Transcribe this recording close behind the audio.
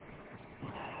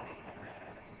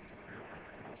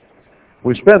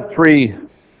We spent 3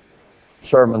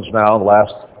 sermons now, the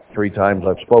last 3 times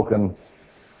I've spoken,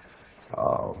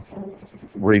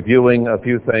 reviewing a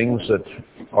few things that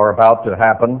are about to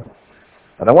happen.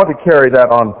 And I want to carry that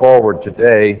on forward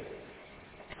today.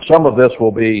 Some of this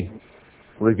will be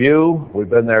review. We've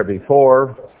been there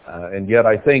before. And yet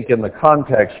I think in the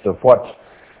context of what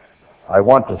I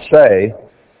want to say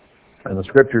and the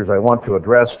scriptures I want to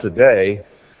address today,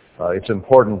 it's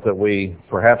important that we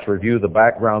perhaps review the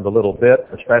background a little bit,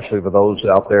 especially for those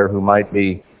out there who might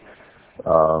be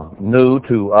new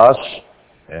to us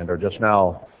and are just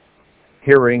now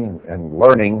hearing and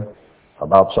learning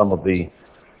about some of the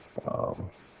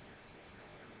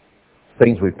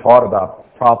things we've taught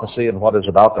about prophecy and what is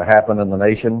about to happen in the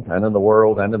nation and in the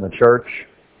world and in the church.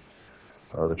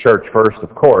 The church first,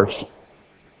 of course.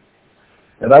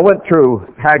 And I went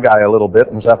through Haggai a little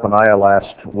bit and Zephaniah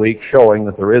last week, showing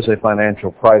that there is a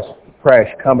financial crash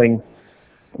coming,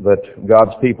 that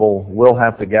God's people will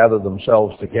have to gather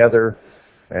themselves together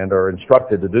and are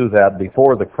instructed to do that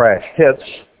before the crash hits.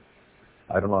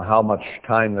 I don't know how much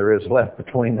time there is left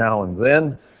between now and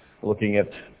then, looking at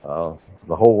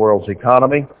the whole world's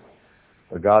economy.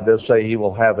 But God does say He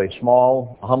will have a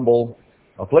small, humble,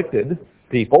 afflicted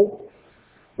people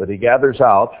that He gathers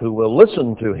out who will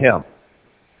listen to Him,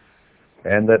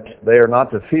 and that they are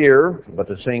not to fear, but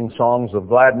to sing songs of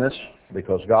gladness,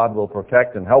 because God will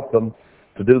protect and help them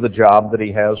to do the job that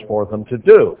He has for them to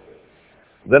do.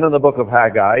 Then in the book of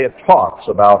Haggai, it talks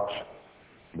about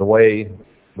the way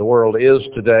the world is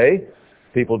today,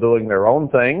 people doing their own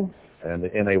thing, and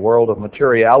in a world of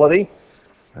materiality.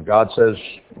 And God says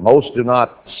most do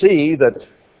not see that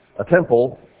a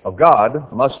temple of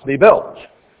God must be built.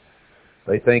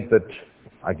 They think that,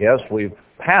 I guess, we've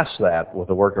passed that with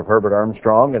the work of Herbert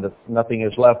Armstrong, and that nothing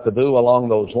is left to do along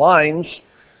those lines.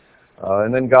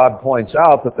 And then God points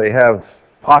out that they have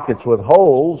pockets with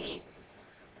holes,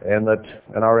 and that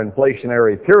in our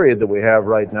inflationary period that we have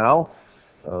right now,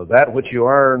 that which you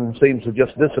earn seems to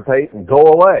just dissipate and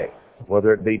go away,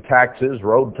 whether it be taxes,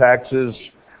 road taxes,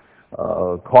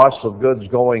 costs of goods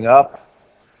going up,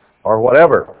 or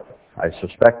whatever. I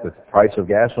suspect the price of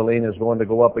gasoline is going to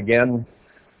go up again,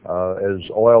 as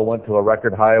oil went to a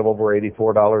record high of over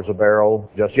 $84 a barrel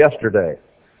just yesterday.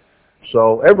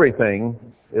 So everything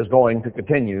is going to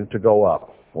continue to go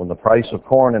up. When the price of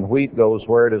corn and wheat goes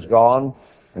where it has gone,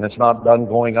 and it's not done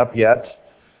going up yet,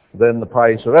 then the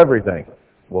price of everything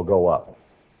will go up.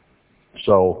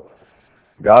 So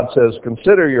God says,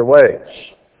 consider your ways.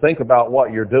 Think about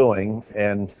what you're doing,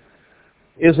 and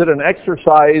is it an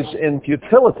exercise in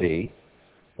futility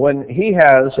when He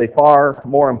has a far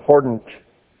more important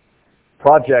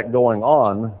project going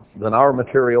on than our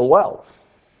material wealth?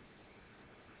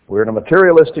 We're in a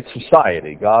materialistic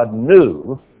society. God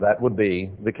knew that would be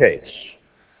the case,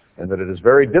 and that it is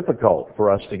very difficult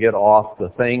for us to get off the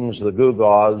things, the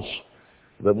gewgaws,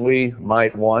 that we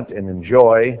might want and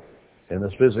enjoy in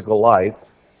this physical life.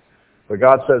 But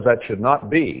God says that should not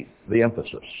be the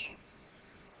emphasis.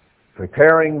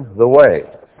 Preparing the way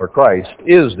for Christ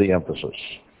is the emphasis.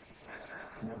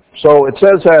 So it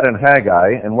says that in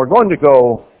Haggai, and we're going to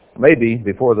go, maybe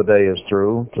before the day is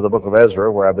through, to the book of Ezra,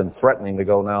 where I've been threatening to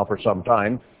go now for some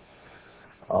time.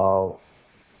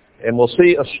 And we'll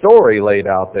see a story laid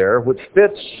out there which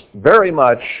fits very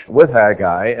much with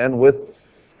Haggai and with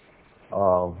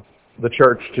the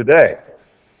church today.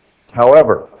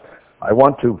 However, I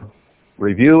want to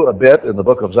review a bit in the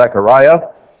book of Zechariah,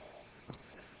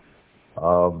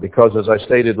 because as I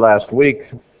stated last week,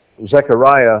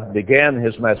 Zechariah began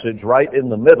his message right in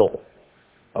the middle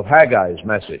of Haggai's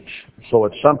message. So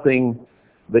it's something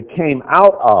that came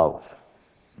out of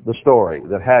the story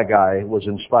that Haggai was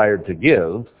inspired to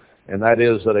give, and that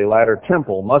is that a latter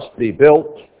temple must be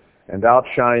built and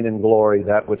outshine in glory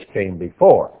that which came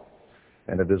before.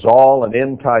 And it is all an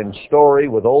end-time story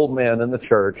with old men in the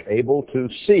church able to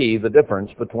see the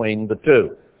difference between the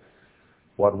two.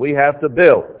 What we have to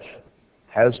build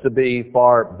has to be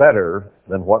far better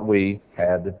than what we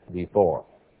had before.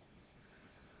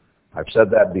 I've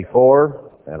said that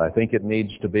before, and I think it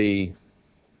needs to be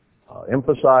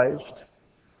emphasized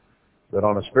that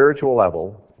on a spiritual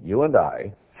level, you and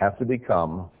I have to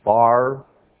become far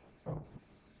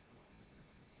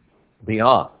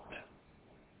beyond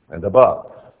and above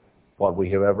what we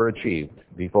have ever achieved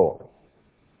before.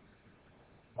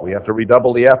 We have to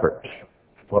redouble the effort,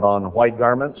 put on white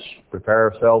garments, prepare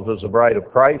ourselves as the bride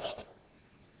of Christ,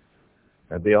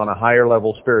 and be on a higher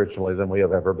level spiritually than we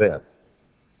have ever been.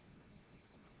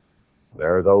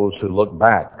 There are those who look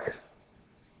back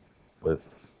with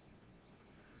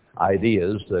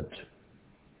ideas that the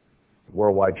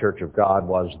Worldwide Church of God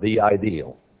was the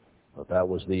ideal. But that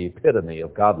was the epitome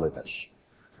of godliness.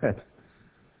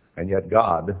 And yet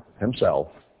God himself,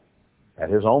 at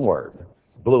his own word,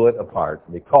 blew it apart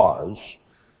because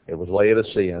it was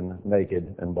Laodicean,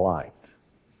 naked, and blind,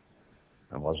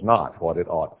 and was not what it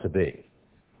ought to be.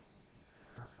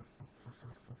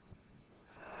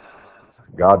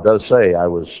 God does say, I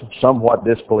was somewhat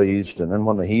displeased, and then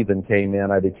when the heathen came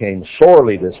in, I became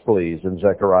sorely displeased in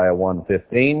Zechariah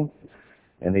 1:15.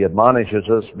 And he admonishes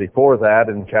us before that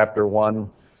in chapter 1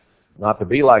 not to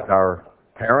be like our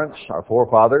parents, our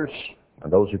forefathers,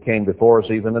 and those who came before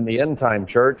us even in the end-time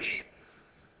church,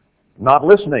 not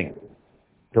listening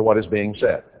to what is being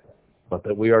said, but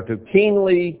that we are to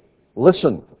keenly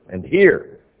listen and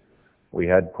hear. We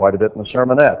had quite a bit in the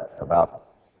sermonette about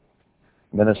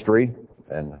ministry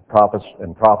and prophets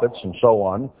and so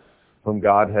on, whom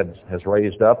God has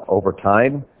raised up over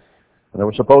time, and they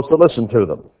were supposed to listen to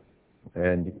them.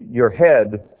 And your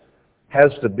head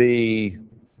has to be,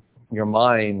 your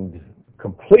mind,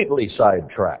 completely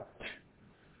sidetracked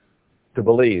to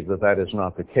believe that that is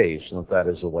not the case and that that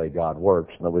is the way God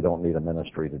works and that we don't need a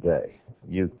ministry today.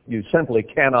 You simply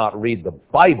cannot read the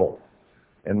Bible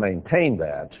and maintain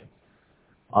that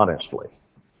honestly.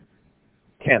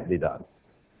 Can't be done.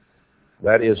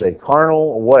 That is a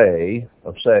carnal way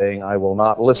of saying, I will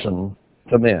not listen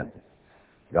to men.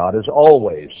 God has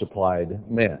always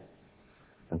supplied men.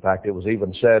 In fact, it was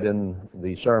even said in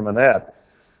the sermonette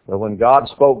that when God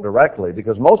spoke directly,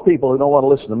 because most people who don't want to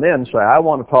listen to men say, I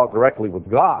want to talk directly with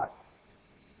God.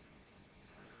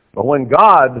 But when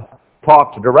God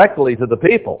talked directly to the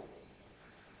people,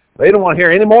 they don't want to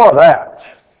hear any more of that.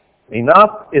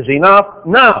 Enough is enough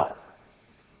now.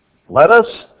 Let us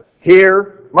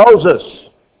hear Moses.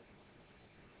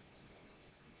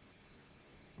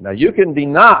 Now you can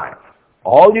deny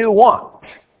all you want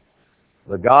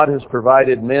that God has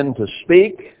provided men to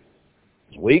speak,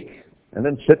 as weak and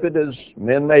insipid as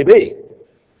men may be.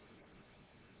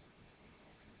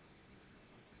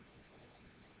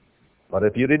 But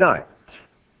if you deny it,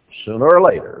 sooner or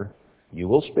later, you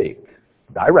will speak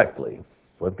directly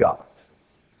with God.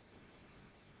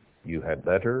 You had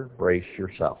better brace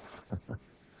yourself.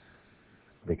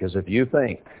 Because if you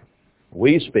think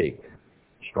we speak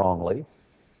strongly,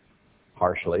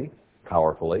 harshly,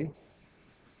 powerfully,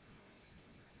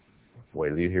 wait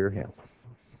till you hear him.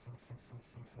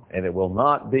 And it will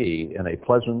not be in a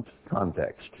pleasant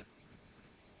context.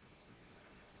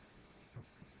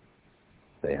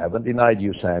 They haven't denied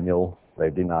you, Samuel.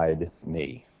 They've denied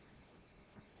me.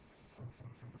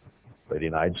 They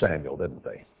denied Samuel, didn't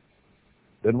they?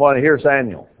 Didn't want to hear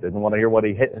Samuel. Didn't want to hear what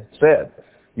he said.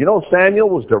 You know, Samuel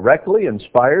was directly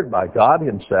inspired by God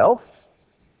himself.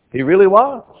 He really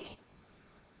was.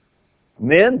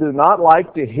 Men do not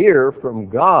like to hear from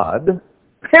God,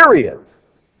 period.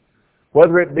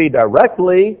 Whether it be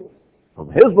directly from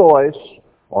his voice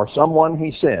or someone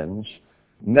he sends,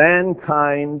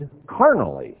 mankind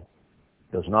carnally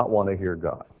does not want to hear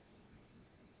God.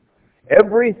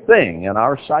 Everything in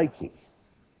our psyche,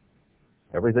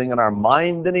 everything in our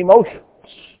mind and emotions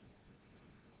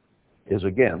is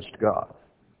against God.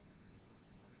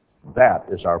 That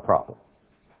is our problem.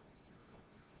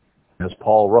 As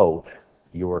Paul wrote,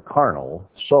 you are carnal,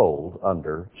 sold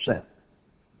under sin.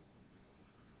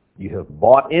 You have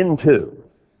bought into,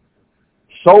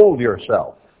 sold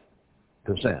yourself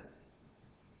to sin.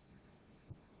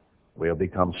 We have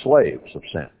become slaves of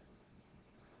sin.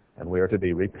 And we are to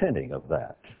be repenting of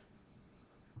that.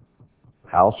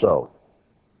 How so?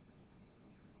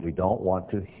 We don't want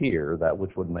to hear that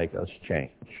which would make us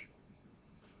change.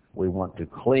 We want to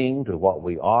cling to what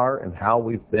we are and how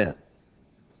we've been.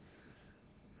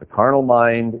 The carnal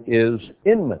mind is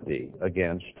enmity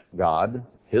against God,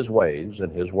 his ways,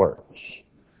 and his words.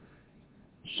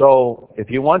 So, if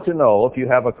you want to know if you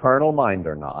have a carnal mind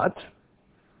or not,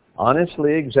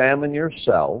 honestly examine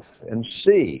yourself and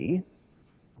see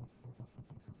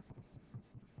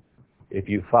if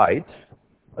you fight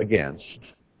against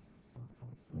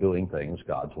doing things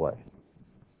God's way.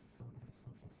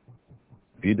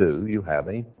 If you do, you have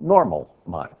a normal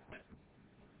mind,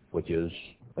 which is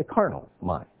a carnal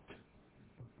mind.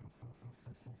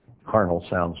 Carnal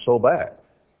sounds so bad,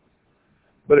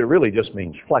 but it really just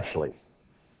means fleshly,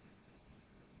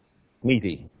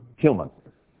 meaty, human.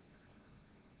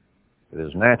 It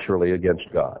is naturally against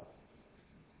God.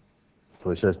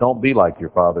 So he says, don't be like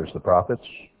your fathers, the prophets.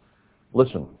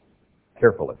 Listen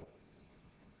carefully.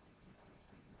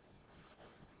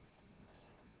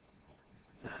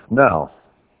 Now,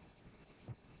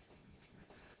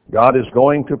 God is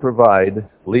going to provide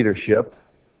leadership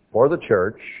for the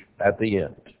church at the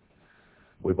end.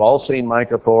 We've all seen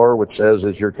Micah 4, which says,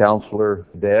 is your counselor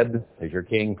dead? Is your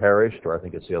king perished? Or I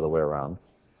think it's the other way around.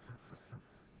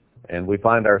 And we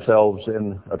find ourselves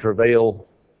in a travail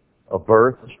of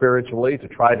birth spiritually to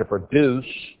try to produce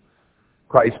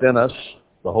Christ in us,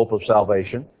 the hope of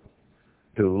salvation,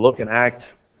 to look and act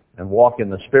and walk in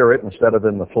the Spirit instead of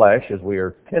in the flesh, as we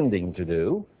are tending to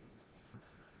do.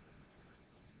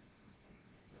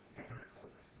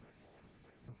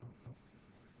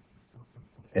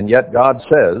 And yet God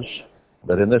says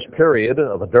that in this period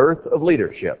of a dearth of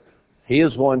leadership, He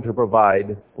is going to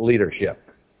provide leadership.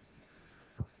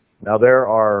 Now there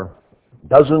are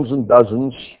dozens and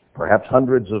dozens, perhaps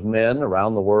hundreds of men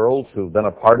around the world who've been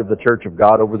a part of the Church of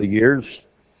God over the years,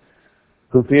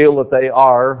 who feel that they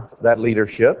are that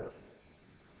leadership.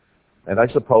 And I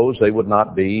suppose they would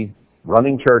not be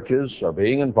running churches or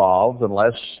being involved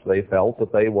unless they felt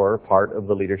that they were part of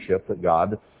the leadership that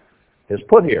God has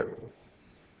put here.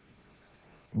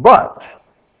 But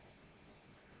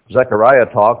Zechariah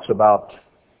talks about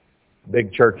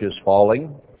big churches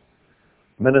falling,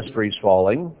 ministries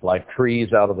falling, like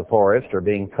trees out of the forest, or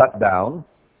being cut down.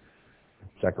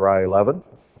 Zechariah 11.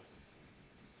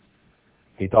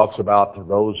 He talks about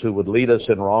those who would lead us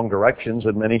in wrong directions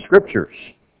in many scriptures.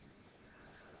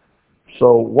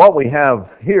 So what we have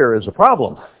here is a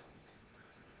problem.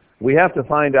 We have to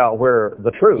find out where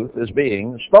the truth is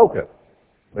being spoken,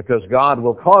 because God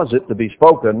will cause it to be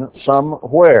spoken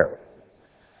somewhere.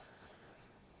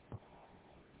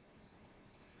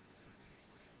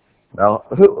 Now,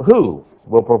 who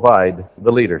will provide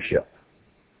the leadership?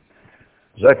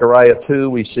 Zechariah 2,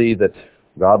 we see that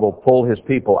God will pull His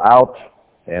people out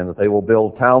and that they will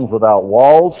build towns without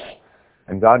walls,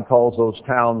 and God calls those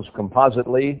towns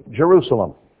compositely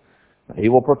Jerusalem. He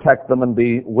will protect them and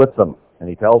be with them. And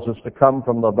He tells us to come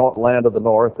from the land of the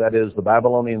north, that is the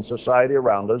Babylonian society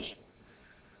around us,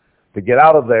 to get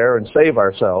out of there and save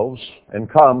ourselves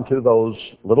and come to those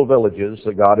little villages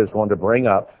that God is going to bring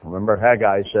up. Remember,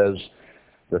 Haggai says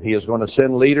that He is going to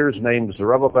send leaders named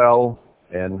Zerubbabel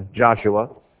and Joshua,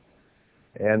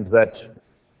 and that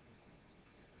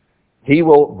He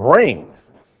will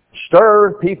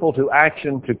stir people to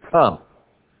action to come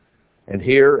and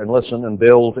hear and listen and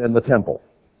build in the temple.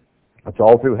 It's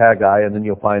all through Haggai, and then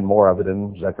you'll find more of it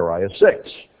in Zechariah 6.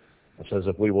 It says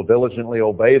if we will diligently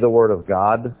obey the Word of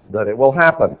God, that it will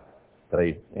happen. That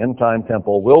an end-time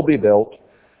temple will be built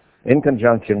in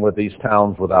conjunction with these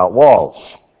towns without walls.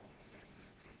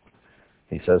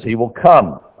 He says He will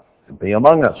come and be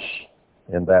among us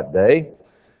in that day.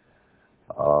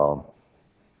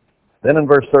 Then in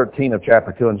verse 13 of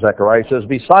chapter 2 in Zechariah, it says,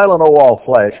 be silent, O all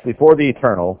flesh, before the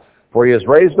Eternal, for He is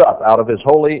raised up out of His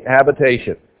holy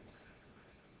habitation.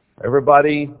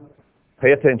 Everybody,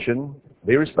 pay attention,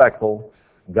 be respectful.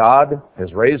 God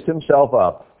has raised Himself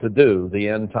up to do the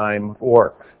end-time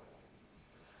work.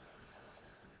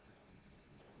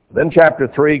 Then chapter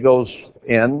 3 goes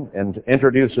in and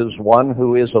introduces one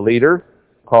who is a leader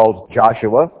called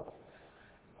Joshua.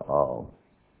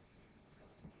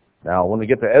 Now, when we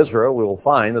get to Ezra, we will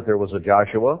find that there was a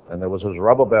Joshua and there was a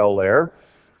Zerubbabel there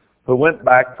who went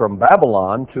back from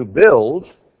Babylon to build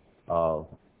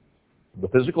the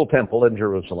physical temple in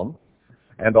Jerusalem,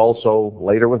 and also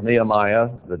later with Nehemiah,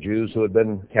 the Jews who had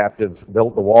been captive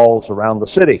built the walls around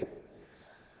the city.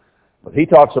 But he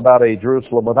talks about a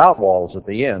Jerusalem without walls at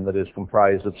the end that is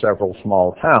comprised of several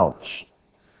small towns.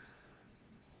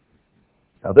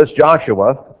 Now this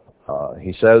Joshua,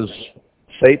 he says,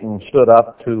 Satan stood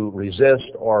up to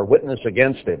resist or witness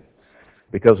against him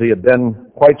because he had been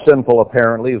quite sinful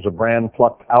apparently. He was a brand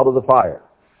plucked out of the fire.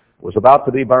 Was about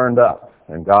to be burned up,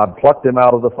 and God plucked him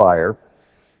out of the fire.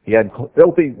 He had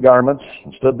filthy garments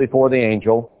and stood before the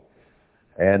angel,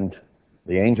 and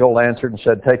the angel answered and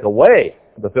said, take away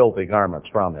the filthy garments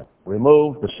from him.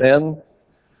 Remove the sin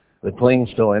that clings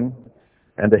to him.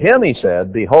 And to him he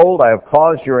said, behold, I have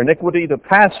caused your iniquity to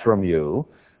pass from you,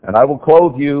 and I will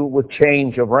clothe you with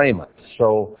change of raiment.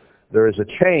 So there is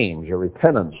a change, a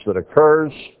repentance that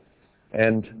occurs,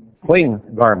 and clean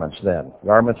garments then,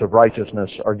 garments of righteousness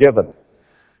are given.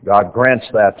 God grants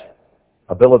that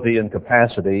ability and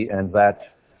capacity and that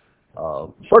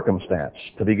circumstance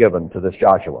to be given to this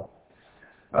Joshua.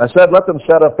 I said, let them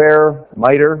set a fair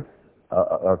mitre,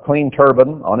 a clean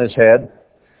turban on his head,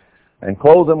 and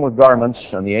clothe him with garments,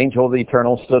 and the angel of the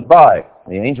Eternal stood by.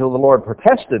 The angel of the Lord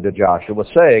protested to Joshua,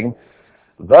 saying,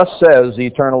 thus says the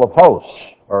Eternal of hosts,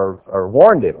 or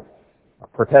warned him,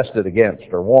 protested against,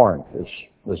 or warned, is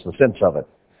the sense of it.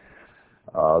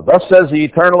 Thus says the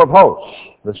Eternal of hosts.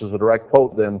 This is a direct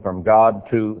quote then from God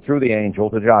through the angel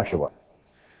to Joshua.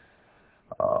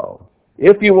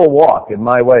 if you will walk in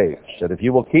my ways, and if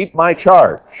you will keep my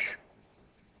charge,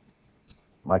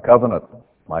 my covenant,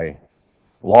 my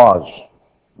laws,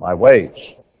 my ways,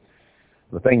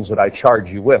 the things that I charge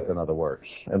you with, in other words,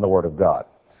 in the Word of God.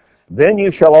 Then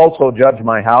you shall also judge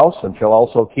my house, and shall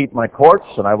also keep my courts,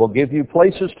 and I will give you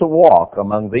places to walk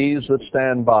among these that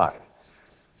stand by.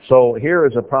 So here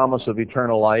is a promise of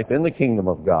eternal life in the kingdom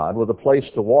of God, with a place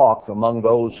to walk among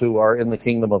those who are in the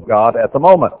kingdom of God at the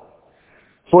moment.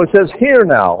 So it says, "Hear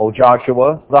now, O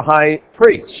Joshua, the high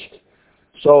priest."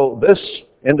 So this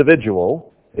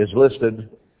individual is listed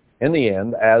in the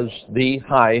end as the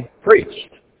high priest.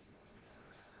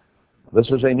 This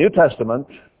is a New Testament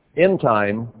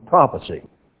end-time prophecy.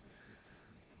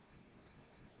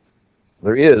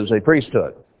 There is a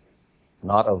priesthood,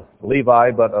 not of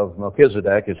Levi, but of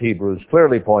Melchizedek, as Hebrews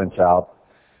clearly points out.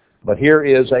 But here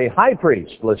is a high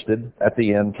priest listed at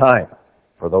the end time,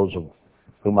 for those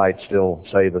who might still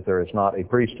say that there is not a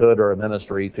priesthood or a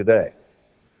ministry today.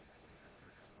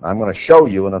 I'm going to show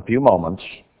you in a few moments,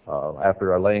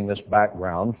 after laying this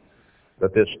background,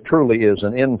 that this truly is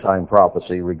an end-time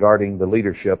prophecy regarding the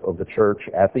leadership of the church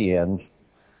at the end,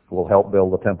 who will help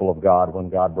build the temple of God when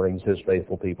God brings his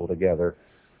faithful people together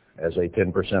as a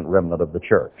 10% remnant of the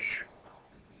church.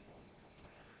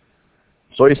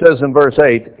 So he says in verse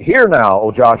 8, "Hear now,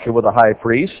 O Joshua the high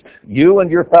priest, you and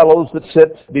your fellows that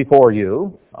sit before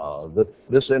you."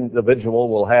 This individual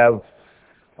will have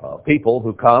people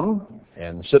who come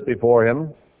and sit before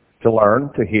him to learn,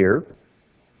 to hear.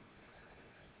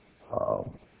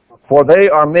 "For they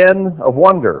are men of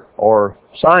wonder," or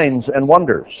signs and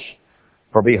wonders.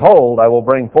 "For behold, I will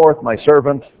bring forth my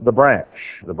servant, the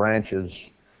branch." The branch is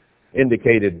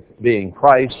indicated being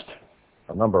Christ,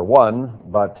 number one,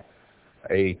 but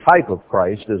a type of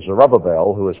Christ is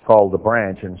Zerubbabel, who is called the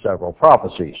branch in several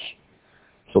prophecies.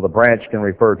 So the branch can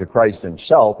refer to Christ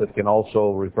himself. It can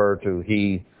also refer to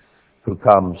he who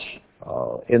comes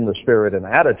in the spirit and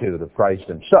attitude of Christ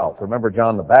himself. Remember,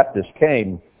 John the Baptist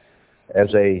came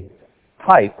as a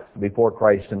type before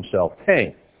Christ himself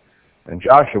came. And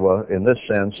Joshua, in this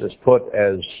sense, is put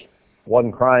as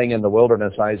one crying in the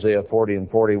wilderness, Isaiah 40 and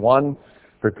 41,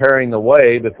 preparing the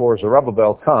way before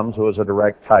Zerubbabel comes, who is a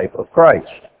direct type of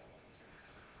Christ.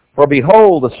 "For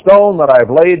behold, the stone that I have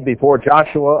laid before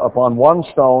Joshua, upon one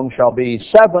stone shall be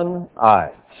 7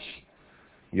 eyes."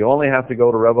 You only have to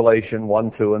go to Revelation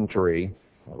 1, 2, and 3,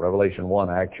 Revelation 1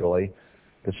 actually,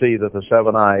 to see that the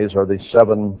 7 eyes are the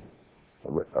seven,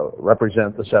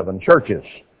 represent the 7 churches,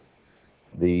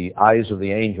 the eyes of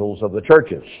the angels of the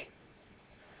churches.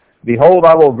 "Behold,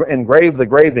 I will engrave the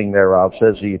graving thereof,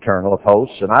 says the Eternal of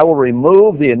hosts, and I will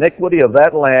remove the iniquity of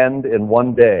that land in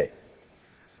one day."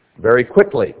 Very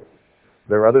quickly.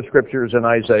 There are other scriptures in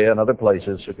Isaiah and other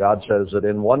places that God says that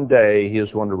in one day he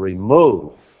is going to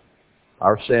remove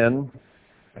our sin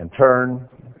and turn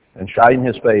and shine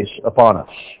his face upon us.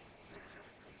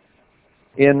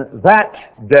 In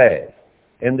that day,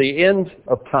 in the end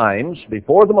of times,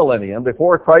 before the millennium,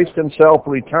 before Christ himself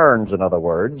returns, in other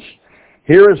words,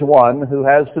 here is one who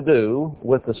has to do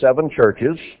with the 7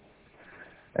 churches.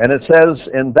 And it says,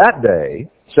 "In that day,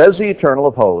 says the Eternal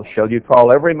of hosts, shall you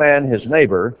call every man his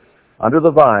neighbor under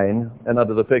the vine and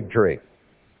under the fig tree."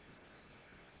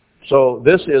 So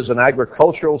this is an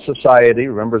agricultural society.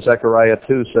 Remember, Zechariah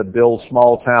 2 said, "Build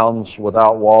small towns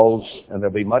without walls, and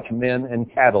there'll be much men and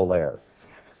cattle there."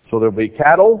 So there'll be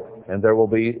cattle, and there will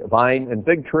be vine and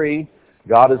fig tree.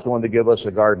 God is going to give us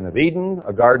a Garden of Eden,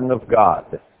 a Garden of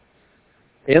God.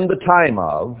 In the time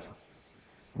of,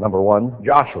 number one,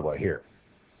 Joshua here.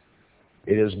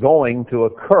 It is going to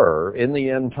occur in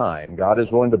the end time. God is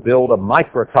going to build a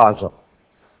microcosm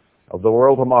of the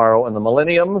world tomorrow in the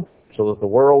millennium, so that the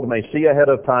world may see ahead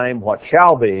of time what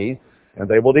shall be, and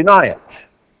they will deny it,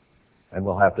 and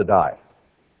will have to die,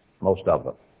 most of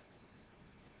them.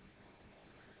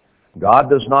 God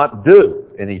does not do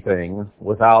anything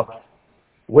without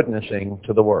witnessing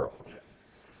to the world.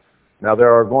 Now,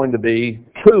 there are going to be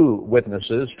 2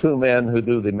 witnesses, 2 men who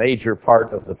do the major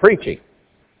part of the preaching.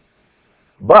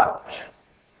 But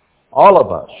all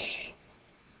of us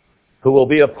who will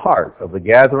be a part of the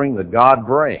gathering that God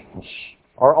brings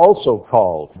are also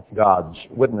called God's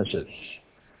witnesses.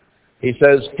 He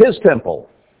says his temple,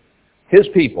 his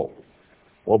people,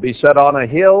 will be set on a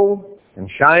hill and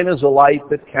shine as a light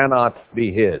that cannot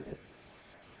be hid.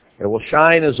 It will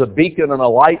shine as a beacon and a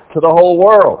light to the whole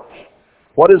world.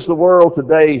 What is the world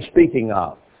today speaking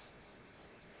of?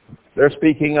 They're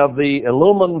speaking of the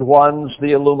illumined ones,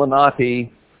 the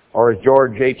Illuminati, or as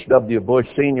George H.W. Bush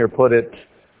Sr. put it,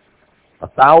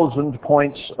 1,000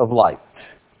 points of light.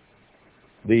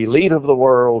 the elite of the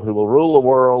world who will rule the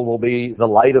world will be the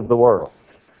light of the world,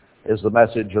 is the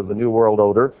message of the New World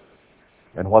Order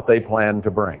and what they plan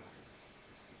to bring.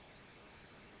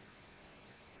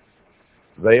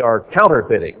 They are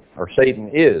counterfeiting, or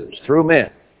Satan is, through men,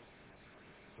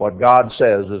 what God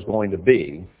says is going to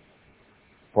be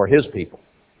for his people.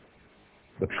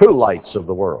 The true lights of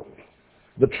the world.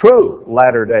 The true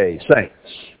Latter-day Saints.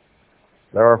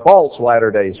 There are false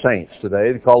Latter-day Saints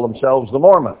today that call themselves the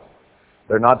Mormons.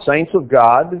 They're not saints of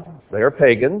God. They are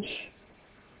pagans.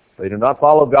 They do not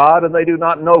follow God, and they do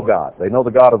not know God. They know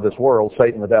the God of this world,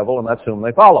 Satan the devil, and that's whom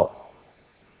they follow.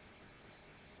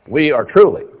 We are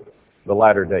truly the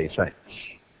Latter-day Saints,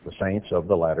 the saints of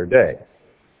the latter day.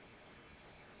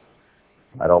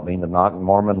 I don't mean the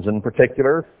non-Mormons in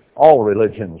particular. All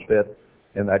religions fit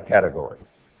in that category.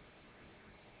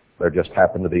 There just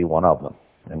happen to be one of them,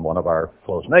 and one of our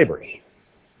close neighbors.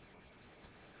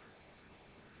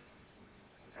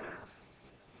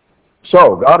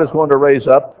 So, God is going to raise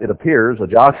up, it appears, a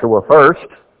Joshua first,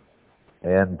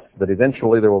 and that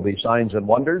eventually there will be signs and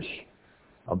wonders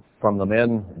from the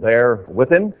men there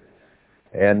with him,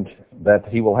 and that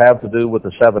he will have to do with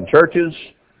the 7 churches,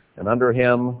 and under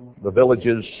him the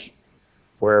villages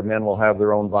where men will have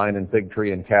their own vine and fig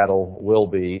tree and cattle will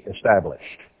be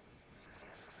established.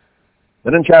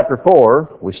 Then in chapter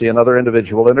 4, we see another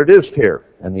individual introduced here.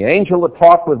 And the angel that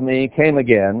talked with me came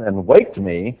again and waked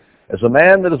me as a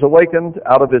man that is awakened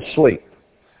out of his sleep.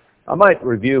 I might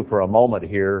review for a moment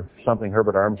here something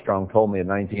Herbert Armstrong told me in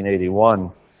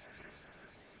 1981.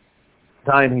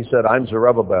 Time he said, "I'm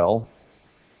Zerubbabel."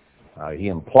 He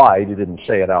implied, he didn't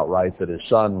say it outright, that his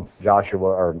son Joshua,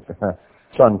 or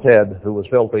son Ted, who was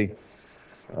filthy,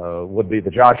 would be the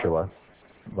Joshua.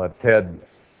 But Ted,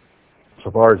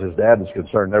 so far as his dad is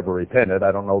concerned, never repented.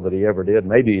 I don't know that he ever did.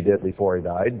 Maybe he did before he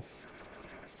died.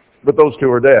 But those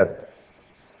two are dead.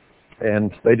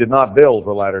 And they did not build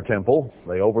the latter temple.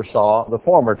 They oversaw the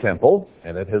former temple,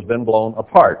 and it has been blown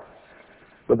apart.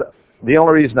 But the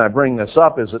only reason I bring this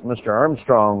up is that Mr.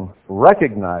 Armstrong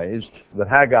recognized that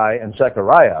Haggai and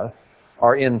Zechariah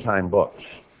are end-time books.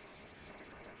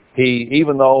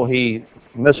 Even though he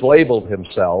mislabeled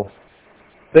himself,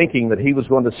 thinking that he was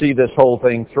going to see this whole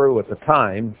thing through at the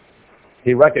time,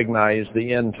 he recognized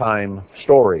the end-time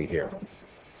story here.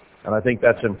 And I think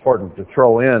that's important to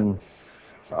throw in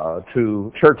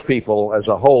to church people as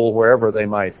a whole, wherever they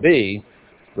might be,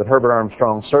 that Herbert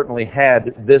Armstrong certainly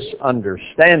had this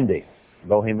understanding,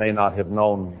 though he may not have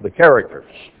known the characters.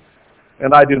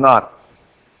 And I do not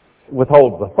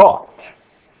withhold the thought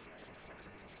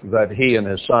that he and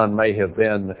his son may have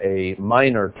been a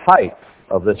minor type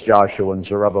of this Joshua and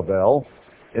Zerubbabel,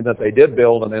 in that they did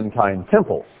build an end-time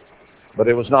temple. But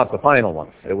it was not the final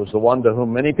one. It was the one to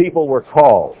whom many people were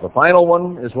called. The final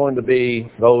one is going to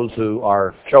be those who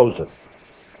are chosen.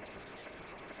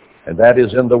 And that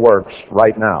is in the works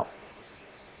right now.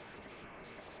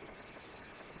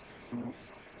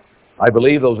 I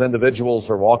believe those individuals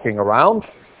are walking around.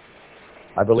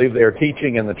 I believe they are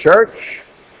teaching in the church.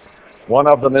 One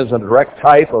of them is a direct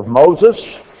type of Moses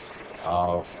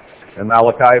in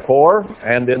Malachi 4,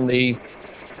 and in the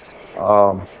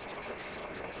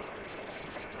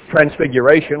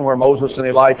Transfiguration, where Moses and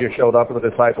Elijah showed up, and the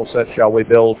disciples said, "Shall we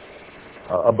build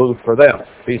a booth for them?"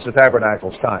 Feast of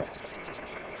Tabernacles time.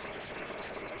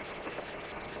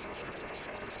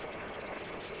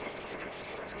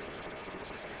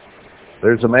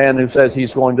 There's a man who says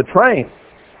he's going to train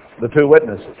the 2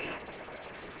 witnesses.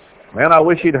 Man, I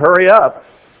wish he'd hurry up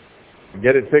and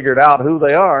get it figured out who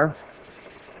they are.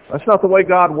 That's not the way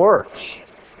God works.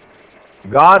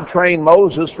 God trained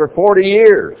Moses for 40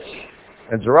 years,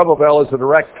 and Zerubbabel is a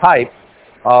direct type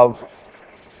of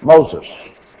Moses.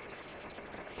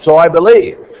 So I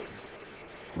believe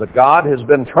that God has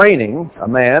been training a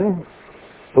man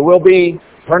who will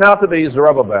turn out to be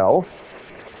Zerubbabel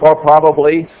for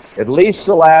probably at least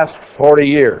the last 40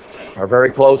 years, or very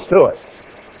close to it.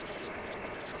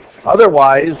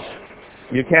 Otherwise,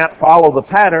 you can't follow the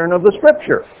pattern of the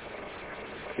Scripture.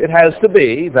 It has to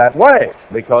be that way,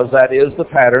 because that is the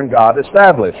pattern God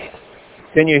established.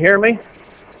 Can you hear me?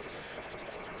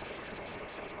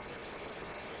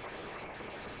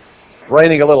 It's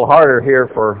raining a little harder here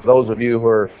for those of you who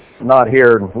are not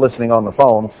here and listening on the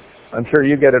phone. I'm sure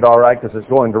you get it all right because it's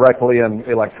going directly and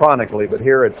electronically, but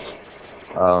here it's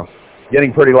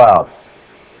getting pretty loud.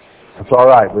 It's all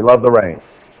right. We love the rain.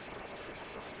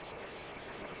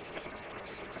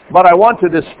 But I want to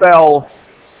dispel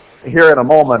here in a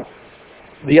moment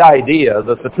the idea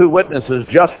that the 2 witnesses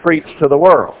just preached to the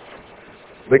world,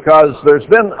 because there's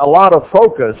been a lot of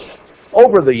focus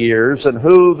over the years and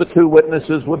who the two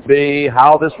witnesses would be,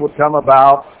 how this would come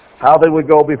about, how they would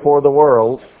go before the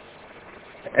world.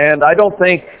 And I don't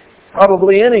think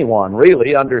probably anyone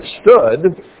really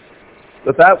understood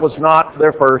that that was not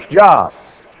their first job.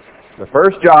 The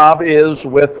first job is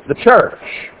with the church.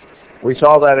 We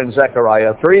saw that in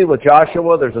Zechariah 3 with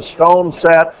Joshua. There's a stone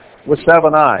set with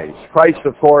 7 eyes. Christ,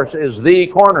 of course, is the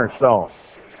cornerstone.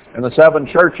 And the 7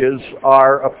 churches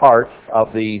are a part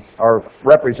of or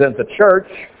represent the church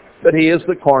that he is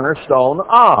the cornerstone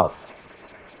of.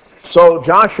 So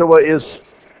Joshua is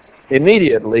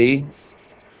immediately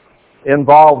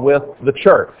involved with the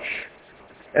church.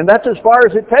 And that's as far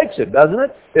as it takes it, doesn't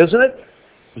it? Isn't it?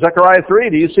 Zechariah 3,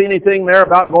 do you see anything there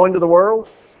about going to the world?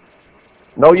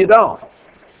 No, you don't.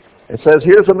 It says,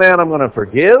 here's a man I'm going to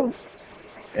forgive,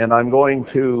 and I'm going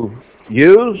to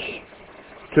use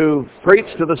to preach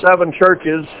to the 7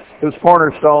 churches whose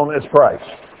cornerstone is Christ,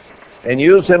 and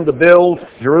use him to build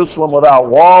Jerusalem without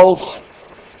walls,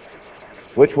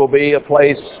 which will be a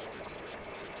place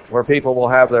where people will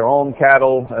have their own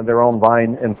cattle and their own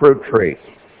vine and fruit tree.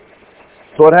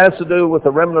 So it has to do with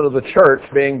the remnant of the church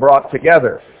being brought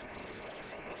together.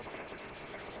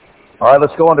 All right,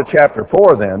 let's go on to chapter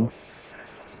 4 then.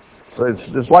 So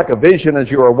it's like a vision as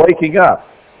you are waking up.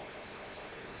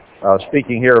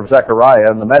 Speaking here of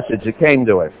Zechariah and the message that came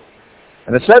to him.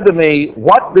 And it said to me,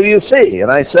 what do you see?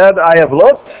 And I said, I have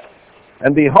looked,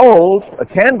 and behold, a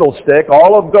candlestick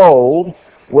all of gold,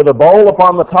 with a bowl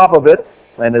upon the top of it,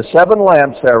 and his 7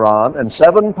 lamps thereon, and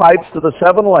 7 pipes to the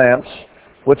 7 lamps,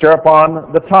 which are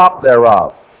upon the top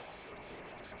thereof.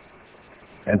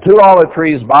 And 2 olive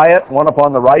trees by it, one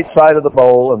upon the right side of the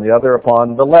bowl, and the other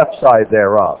upon the left side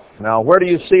thereof. Now, where do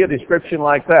you see a description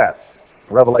like that?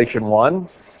 Revelation 1,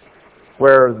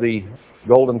 where the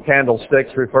golden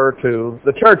candlesticks refer to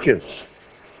the churches.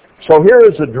 So here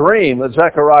is a dream that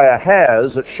Zechariah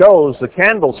has that shows the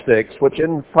candlesticks, which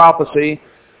in prophecy,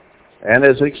 and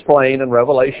as explained in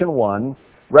Revelation 1,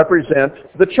 represent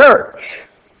the church.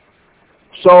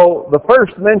 So the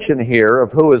first mention here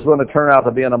of who is going to turn out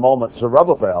to be in a moment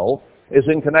Zerubbabel is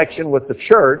in connection with the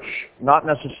church, not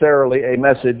necessarily a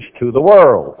message to the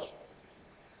world.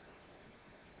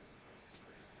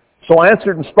 So I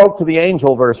answered and spoke to the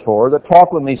angel, verse 4, that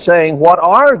talked with me, saying, what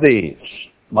are these,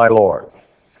 my Lord?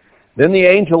 Then the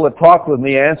angel that talked with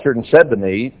me answered and said to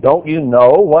me, don't you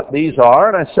know what these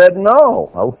are? And I said,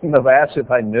 no. I wouldn't have asked if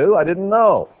I knew. I didn't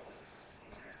know.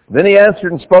 Then he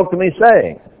answered and spoke to me,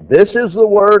 saying, this is the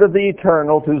word of the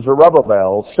Eternal to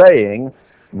Zerubbabel, saying,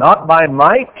 not by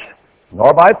might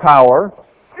nor by power,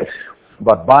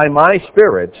 but by my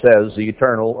Spirit, says the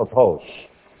Eternal of hosts.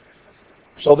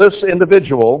 So this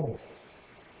individual,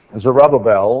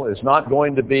 Zerubbabel, is not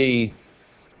going to be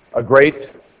a great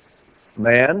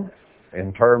man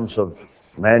in terms of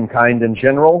mankind in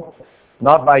general,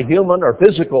 not by human or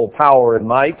physical power and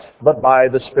might, but by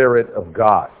the Spirit of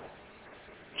God.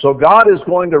 So God is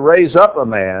going to raise up a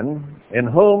man in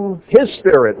whom his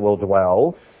Spirit will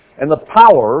dwell, and the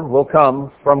power will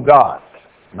come from God,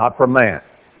 not from man.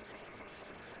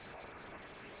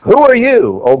 Who are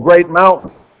you, O great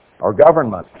mountain, or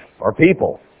government, or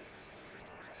people?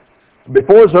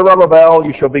 Before Zerubbabel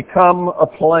you shall become a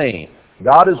plain.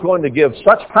 God is going to give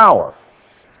such power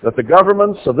that the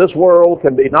governments of this world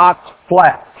can be knocked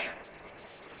flat.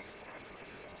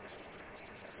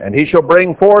 And he shall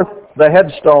bring forth the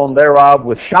headstone thereof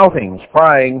with shoutings,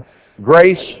 crying,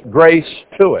 grace, grace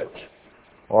to it,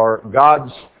 or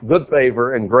God's good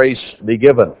favor and grace be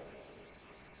given.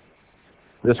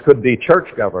 This could be church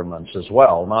governments as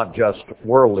well, not just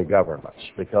worldly governments,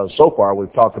 because so far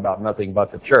we've talked about nothing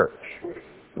but the church,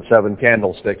 the 7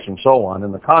 candlesticks and so on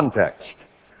in the context.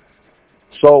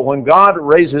 So when God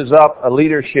raises up a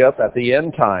leadership at the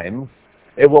end time,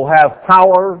 it will have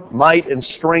power, might, and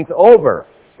strength over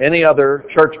any other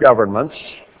church governments,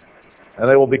 and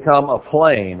they will become a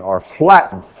plain or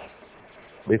flattened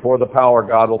before the power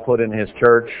God will put in his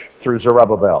church through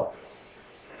Zerubbabel.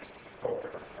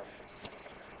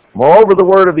 Moreover, the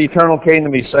word of the Eternal came to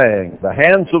me, saying, the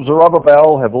hands of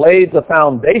Zerubbabel have laid the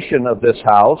foundation of this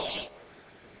house.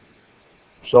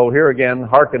 So here again,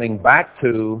 hearkening back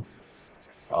to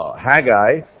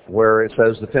Haggai, where it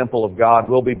says the temple of God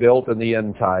will be built in the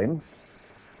end time.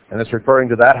 And it's referring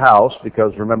to that house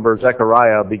because, remember,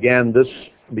 Zechariah began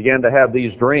to have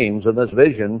these dreams and this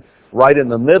vision right in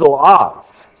the middle of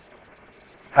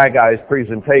Haggai's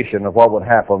presentation of what would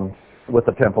happen with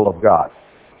the temple of God.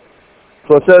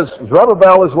 So it says,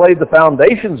 Zerubbabel has laid the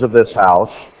foundations of this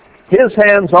house. His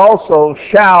hands also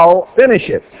shall finish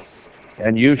it.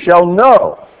 And you shall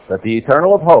know that the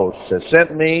Eternal of hosts has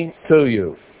sent me to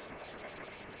you.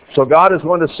 So God is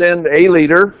going to send a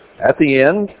leader at the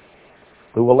end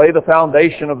who will lay the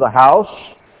foundation of the house.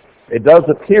 It does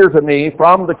appear to me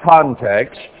from the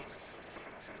context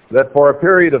that for a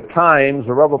period of time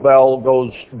Zerubbabel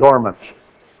goes dormant,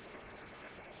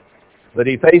 that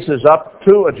he faces up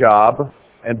to a job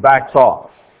and backs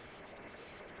off.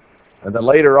 And then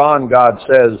later on God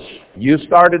says, you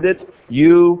started it,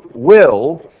 you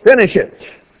will finish it,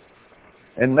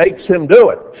 and makes him do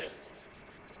it,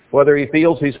 whether he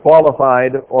feels he's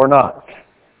qualified or not.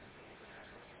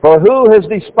 For who has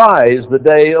despised the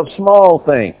day of small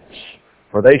things?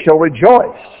 For they shall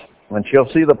rejoice when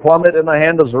shall see the plummet in the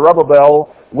hand of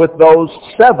Zerubbabel with those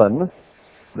 7.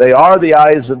 They are the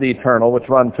eyes of the Eternal, which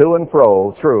run to and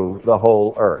fro through the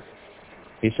whole earth.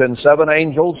 He sends 7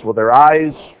 angels with their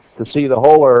eyes to see the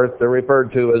whole earth. They're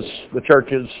referred to as the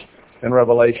churches in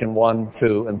Revelation 1,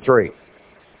 2, and 3.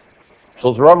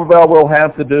 So Zerubbabel will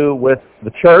have to do with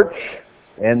the church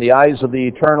and the eyes of the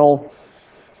Eternal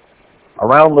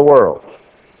around the world.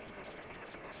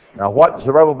 Now what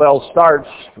Zerubbabel starts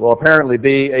will apparently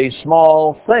be a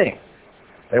small thing.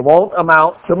 It won't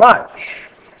amount to much.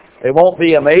 It won't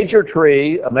be a major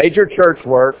tree, a major church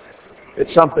work.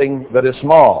 It's something that is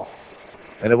small,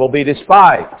 and it will be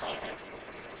despised.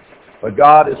 But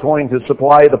God is going to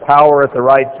supply the power at the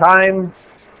right time,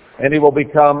 and he will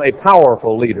become a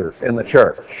powerful leader in the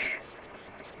church.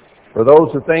 For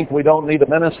those who think we don't need a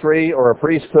ministry or a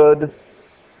priesthood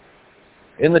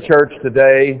in the church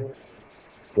today,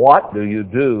 what do you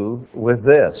do with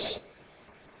this?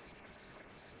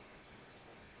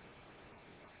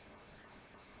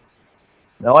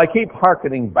 Now, I keep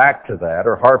hearkening back to that,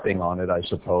 or harping on it, I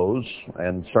suppose,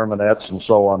 and sermonettes and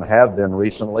so on have been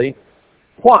recently.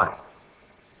 Why?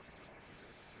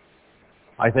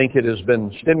 I think it has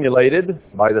been stimulated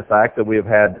by the fact that we have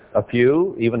had a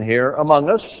few, even here among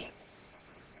us,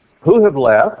 who have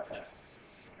left,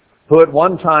 who at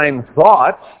one time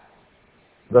thought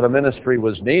that a ministry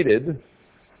was needed,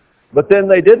 but then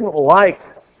they didn't like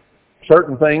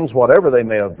certain things, whatever they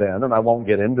may have been, and I won't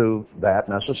get into that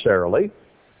necessarily,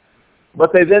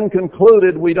 but they then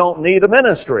concluded we don't need a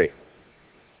ministry.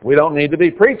 We don't need to be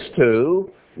preached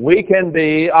to. We can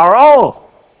be our own.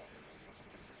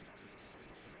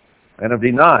 And have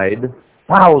denied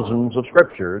thousands of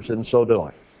scriptures in so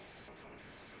doing.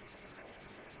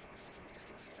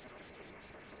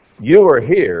 You are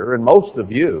here, and most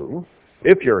of you,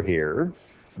 if you're here,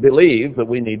 believe that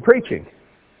we need preaching.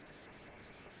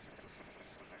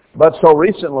 But so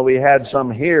recently we had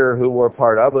some here who were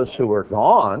part of us who are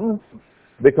gone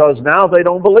because now they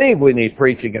don't believe we need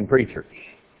preaching and preachers.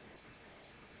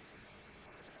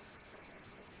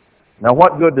 Now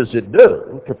what good does it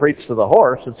do to preach to the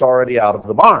horse that's already out of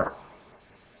the barn?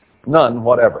 None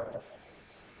whatever.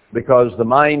 Because the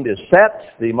mind is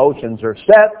set, the emotions are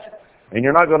set, and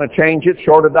you're not going to change it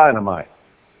short of dynamite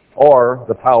or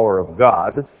the power of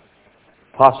God,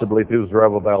 possibly through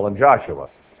Zerubbabel and Joshua.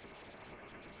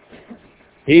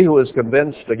 He who is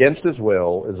convinced against his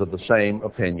will is of the same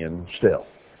opinion still.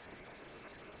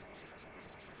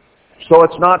 So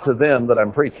it's not to them that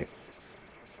I'm preaching.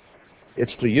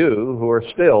 It's to you who are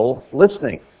still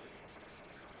listening,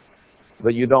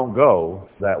 that you don't go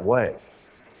that way,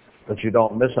 that you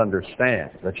don't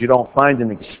misunderstand, that you don't find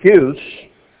an excuse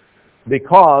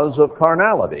because of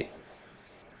carnality.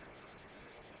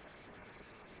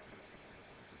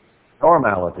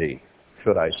 Normality,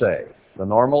 should I say. The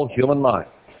normal human mind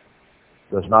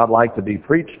does not like to be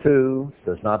preached to,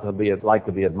 does not like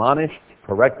to be admonished,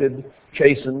 corrected,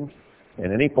 chastened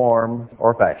in any form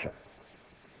or fashion.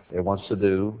 It wants to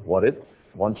do what it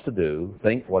wants to do,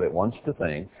 think what it wants to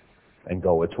think, and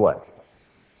go its way.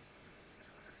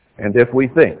 And if we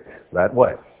think that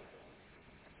way,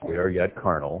 we are yet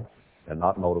carnal and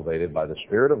not motivated by the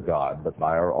Spirit of God, but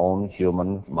by our own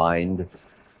human mind,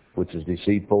 which is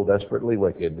deceitful, desperately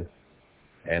wicked,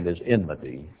 and is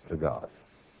enmity to God.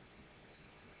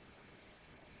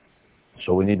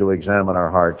 So we need to examine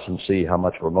our hearts and see how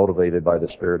much we're motivated by the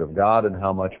Spirit of God and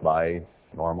how much by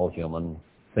normal human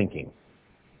thinking.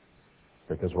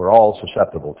 Because we're all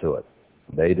susceptible to it,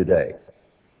 day to day.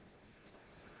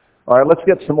 All right, let's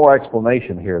get some more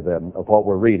explanation here then of what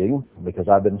we're reading, because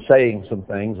I've been saying some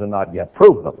things and not yet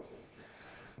proved them.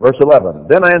 Verse 11,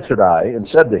 Then answered I and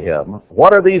said to him,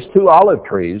 What are these 2 olive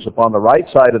trees upon the right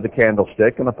side of the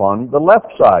candlestick and upon the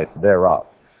left side thereof?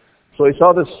 So he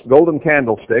saw this golden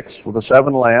candlesticks with the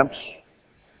 7 lamps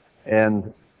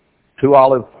and 2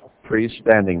 olive trees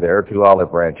standing there, 2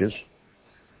 olive branches.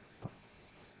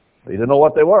 He didn't know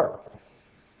what they were.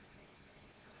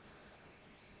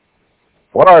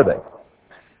 What are they?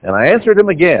 And I answered him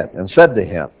again and said to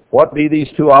him, What be these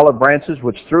two olive branches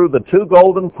which through the two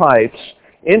golden pipes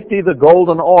empty the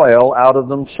golden oil out of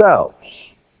themselves?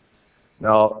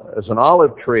 Now, as an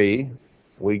olive tree,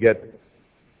 we get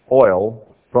oil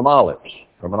from olives,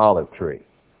 from an olive tree.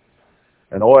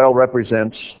 And oil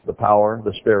represents the power,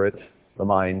 the Spirit, the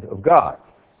mind of God.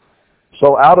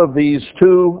 So out of these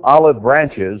two olive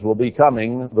branches will be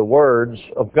coming the words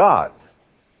of God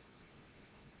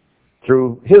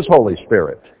through His Holy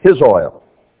Spirit, His oil.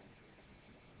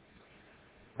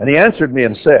 And he answered me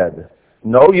and said,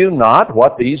 Know you not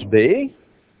what these be?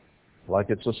 Like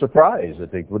it's a surprise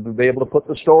that they wouldn't be able to put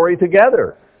the story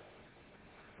together.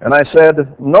 And I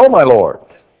said, No, my Lord.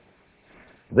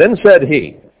 Then said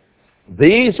he,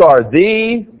 These are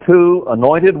the two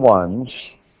anointed ones,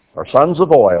 or sons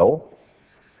of oil,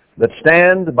 that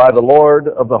stand by the Lord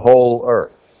of the whole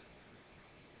earth.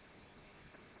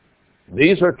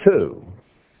 These are two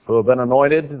who have been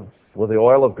anointed with the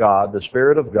oil of God, the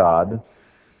Spirit of God,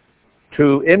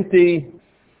 to empty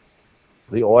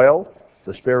the oil,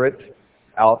 the Spirit,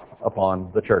 out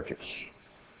upon the churches.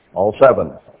 All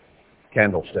 7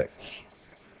 candlesticks.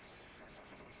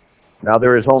 Now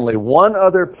there is only one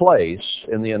other place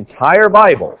in the entire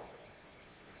Bible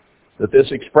that this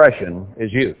expression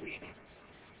is used.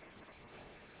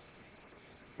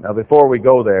 Now before we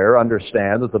go there,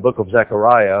 understand that the book of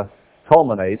Zechariah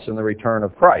culminates in the return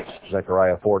of Christ,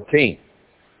 Zechariah 14,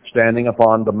 standing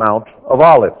upon the Mount of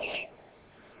Olives.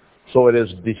 So it is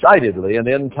decidedly an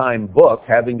end-time book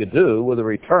having to do with the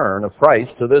return of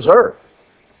Christ to this earth.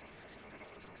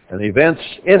 And the events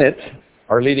in it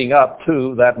are leading up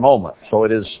to that moment. So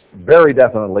it is very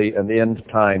definitely an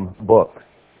end-time book.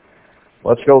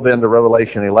 Let's go then to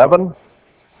Revelation 11.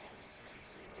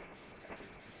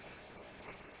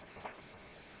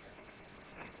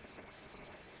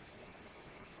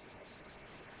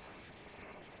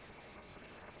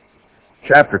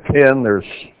 Chapter 10,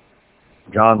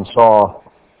 John saw,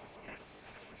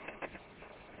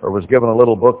 or was given a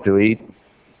little book to eat,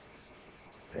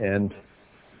 and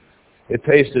it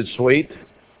tasted sweet,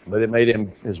 but it made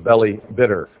his belly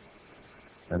bitter.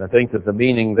 And I think that the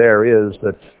meaning there is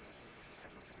that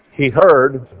he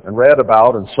heard and read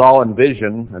about and saw in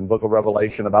vision in the book of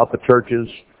Revelation about the churches,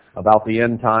 about the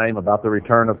end time, about the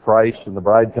return of Christ and the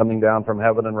bride coming down from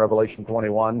heaven in Revelation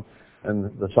 21,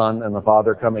 and the Son and the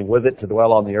Father coming with it to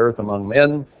dwell on the earth among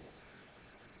men.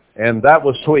 And that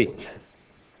was sweet.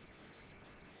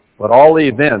 But all the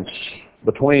events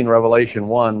between Revelation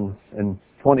 1 and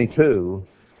 22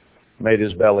 made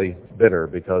his belly bitter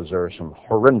because there are some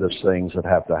horrendous things that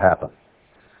have to happen.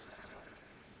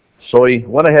 So he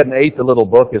went ahead and ate the little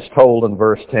book, as told in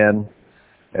verse 10.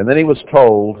 And then he was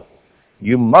told,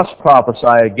 You must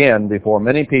prophesy again before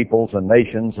many peoples and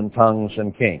nations and tongues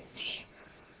and kings.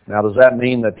 Now, does that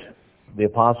mean that the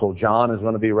Apostle John is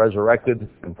going to be resurrected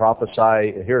and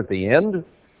prophesy here at the end?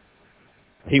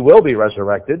 He will be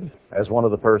resurrected as one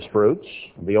of the first fruits,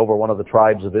 and be over one of the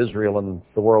tribes of Israel in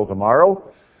the world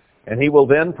tomorrow. And he will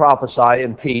then prophesy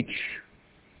and teach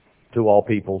to all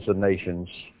peoples and nations,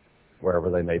 wherever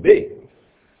they may be.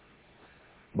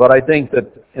 But I think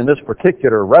that in this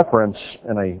particular reference,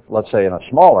 let's say in a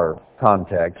smaller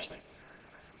context,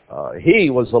 he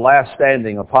was the last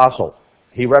standing apostle.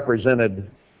 He represented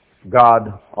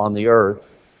God on the earth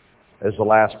as the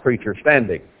last preacher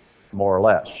standing, more or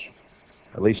less,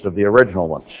 at least of the original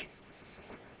ones.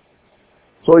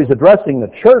 So he's addressing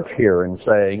the church here and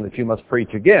saying that you must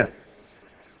preach again.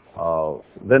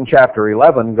 Then chapter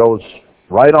 11 goes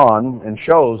right on and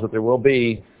shows that there will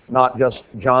be not just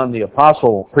John the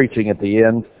Apostle preaching at the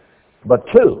end, but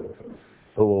 2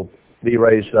 who will be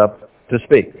raised up to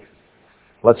speak.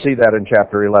 Let's see that in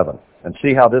chapter 11 and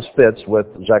see how this fits with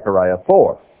Zechariah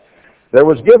 4. There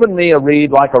was given me a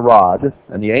reed like a rod,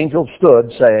 and the angel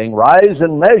stood, saying, Rise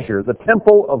and measure the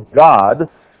temple of God,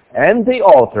 and the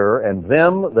altar, and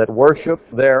them that worship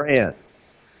therein.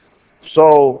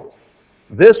 So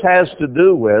this has to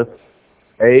do with,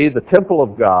 the temple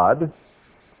of God,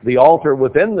 the altar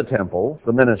within the temple,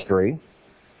 the ministry,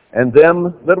 and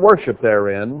them that worship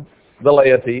therein, the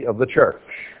laity of the church.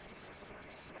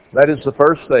 That is the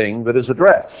first thing that is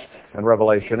addressed in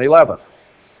Revelation 11.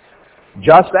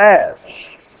 Just as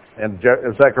in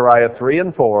Zechariah 3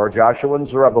 and 4, Joshua and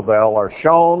Zerubbabel are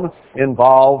shown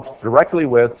involved directly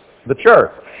with the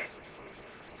church.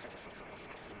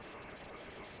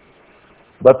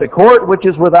 But the court which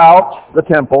is without the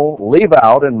temple, leave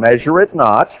out and measure it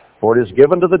not, for it is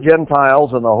given to the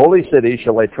Gentiles, and the holy city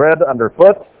shall they tread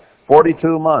underfoot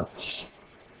 42 months.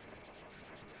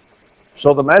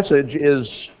 So the message is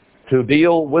to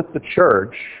deal with the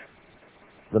church,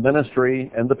 the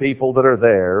ministry, and the people that are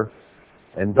there,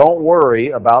 And don't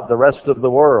worry about the rest of the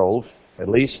world, at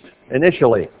least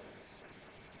initially.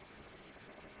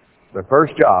 The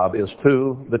first job is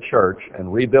to the church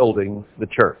and rebuilding the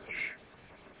church.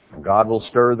 And God will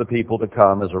stir the people to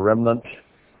come as a remnant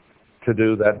to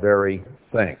do that very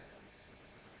thing.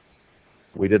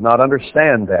 We did not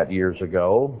understand that years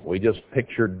ago. We just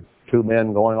pictured two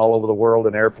men going all over the world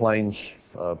in airplanes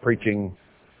preaching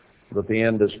that the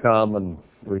end has come and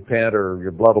repent or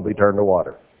your blood will be turned to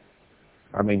water.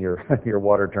 I mean your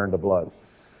water turned to blood.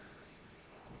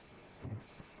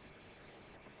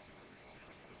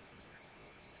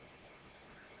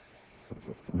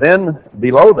 Then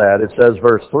below that it says,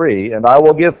 verse 3, and I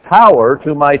will give power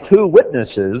to my 2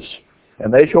 witnesses,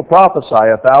 and they shall prophesy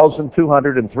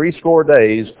 1,260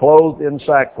 days, clothed in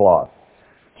sackcloth.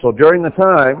 So during the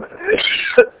time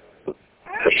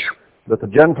that the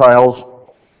Gentiles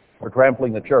are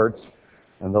trampling the church,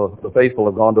 and the faithful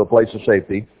have gone to a place of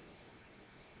safety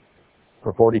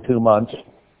for 42 months,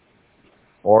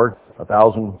 or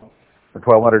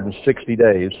 1,260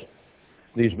 days,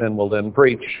 these men will then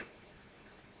preach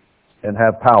and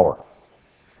have power.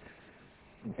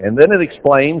 And then it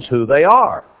explains who they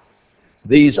are.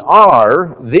 These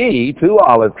are the 2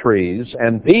 olive trees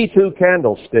and the 2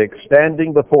 candlesticks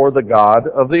standing before the God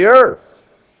of the earth.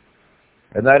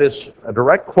 And that is a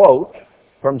direct quote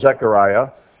from Zechariah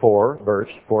 4, verse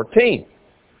 14.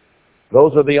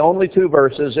 Those are the only 2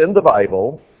 verses in the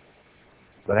Bible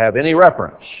that have any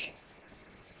reference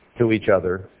to each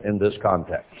other in this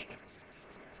context.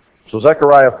 So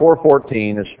Zechariah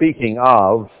 4:14 is speaking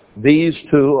of these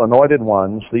 2 anointed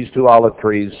ones, these 2 olive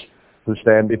trees who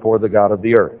stand before the God of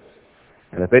the earth.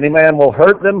 And if any man will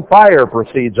hurt them, fire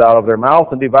proceeds out of their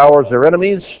mouth and devours their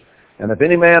enemies. And if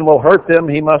any man will hurt them,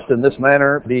 he must in this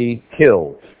manner be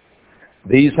killed.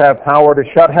 These have power to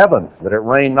shut heaven, that it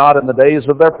rain not in the days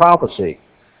of their prophecy,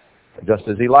 just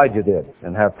as Elijah did,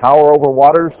 and have power over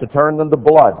waters to turn them to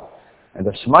blood, and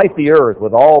to smite the earth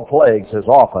with all plagues as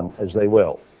often as they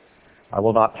will. I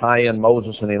will not tie in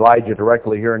Moses and Elijah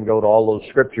directly here and go to all those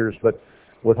scriptures, but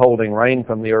withholding rain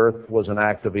from the earth was an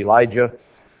act of Elijah,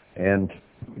 and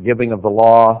giving of the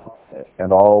law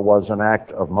and all was an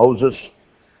act of Moses.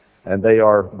 And they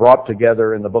are brought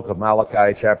together in the book of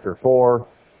Malachi chapter 4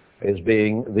 as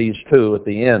being these 2 at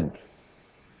the end.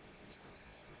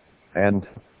 And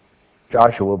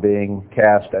Joshua being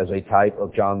cast as a type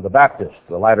of John the Baptist,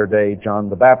 the latter-day John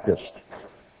the Baptist,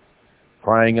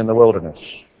 crying in the wilderness.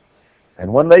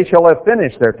 And when they shall have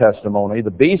finished their testimony, the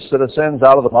beast that ascends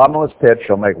out of the bottomless pit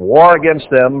shall make war against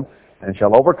them, and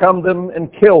shall overcome them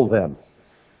and kill them.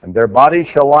 And their bodies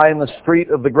shall lie in the street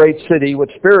of the great city,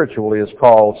 which spiritually is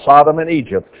called Sodom and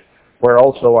Egypt, where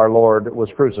also our Lord was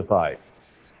crucified.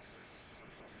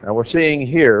 Now we're seeing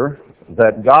here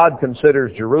that God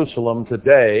considers Jerusalem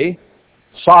today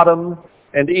Sodom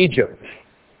and Egypt.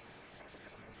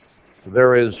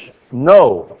 There is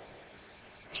no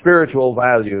spiritual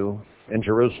value in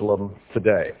Jerusalem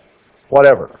today,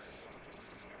 whatever.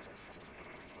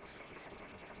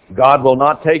 God will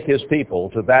not take his people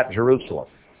to that Jerusalem.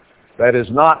 That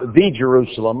is not the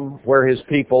Jerusalem where his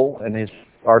people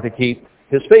are to keep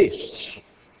his feasts.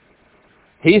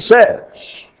 He says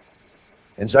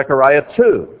in Zechariah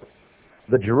 2,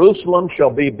 the Jerusalem shall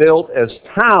be built as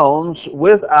towns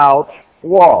without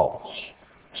walls.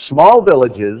 Small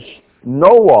villages,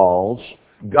 no walls.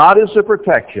 God is the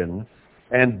protection,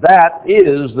 and that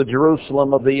is the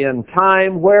Jerusalem of the end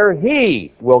time where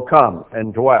he will come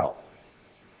and dwell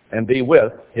and be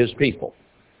with his people.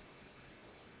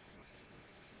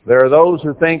 There are those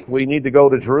who think we need to go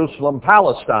to Jerusalem,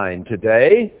 Palestine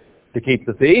today to keep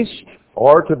the feast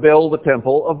or to build the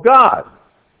temple of God.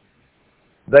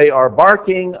 They are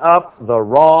barking up the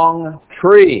wrong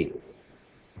tree.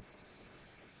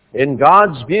 In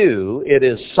God's view, it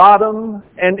is Sodom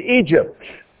and Egypt,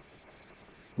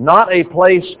 not a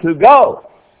place to go.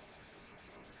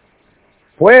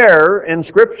 Where in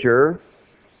Scripture,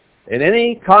 in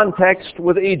any context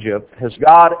with Egypt, has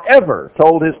God ever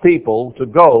told his people to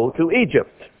go to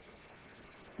Egypt?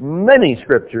 Many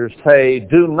Scriptures say,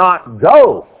 do not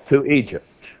go to Egypt.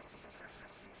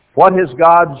 What is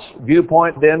God's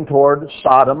viewpoint then toward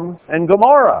Sodom and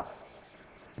Gomorrah?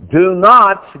 Do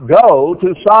not go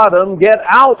to Sodom, get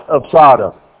out of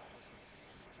Sodom.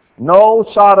 No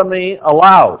sodomy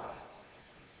allowed.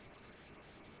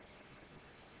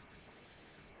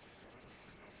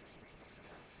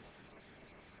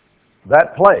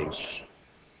 That place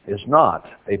is not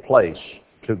a place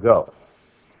to go.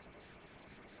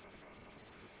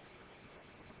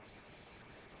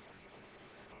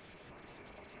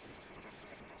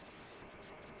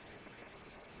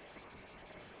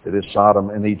 It is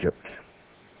Sodom and Egypt.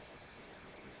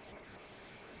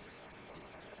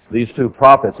 these two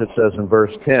prophets, it says in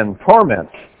verse 10, torment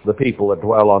the people that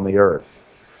dwell on the earth.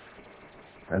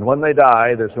 And when they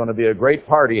die, there's going to be a great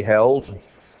party held,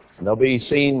 and they'll be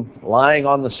seen lying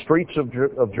on the streets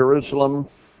of Jerusalem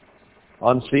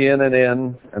on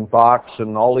CNN and Fox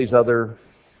and all these other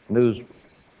news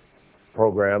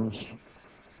programs.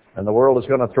 And the world is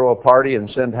going to throw a party and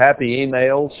send happy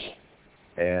emails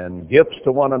and gifts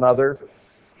to one another,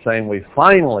 saying we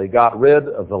finally got rid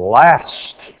of the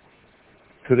last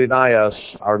to deny us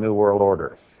our new world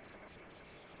order.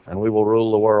 And we will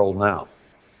rule the world now.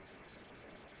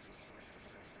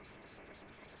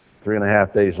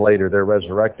 3.5 days later, they're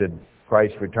resurrected.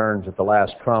 Christ returns at the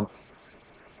last trump,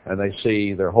 and they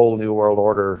see their whole new world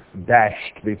order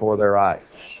dashed before their eyes.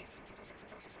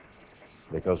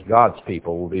 Because God's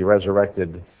people will be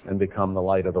resurrected and become the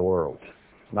light of the world.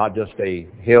 Not just a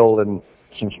hill and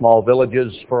some small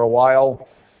villages for a while,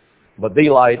 but the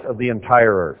light of the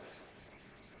entire earth.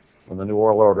 And the new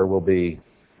world order will be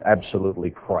absolutely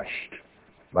crushed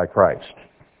by Christ.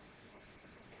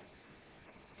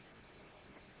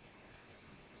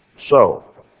 So,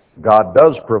 God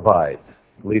does provide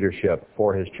leadership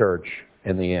for His church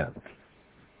in the end.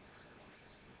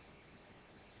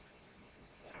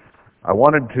 I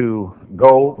wanted to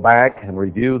go back and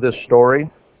review this story.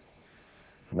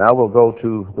 Now we'll go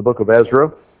to the book of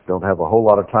Ezra. Don't have a whole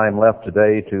lot of time left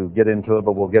today to get into it,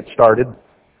 but we'll get started.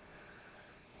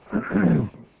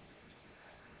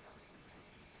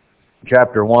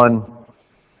 Chapter 1.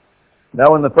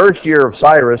 Now in the first year of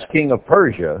Cyrus, king of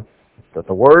Persia, that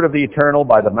the word of the Eternal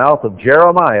by the mouth of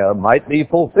Jeremiah might be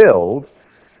fulfilled,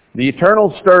 the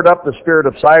Eternal stirred up the spirit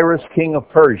of Cyrus, king of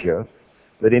Persia,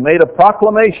 that he made a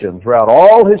proclamation throughout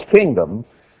all his kingdom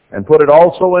and put it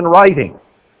also in writing.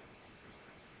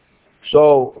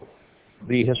 So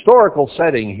the historical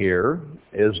setting here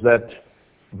is that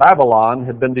Babylon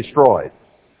had been destroyed.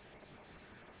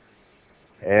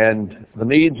 And the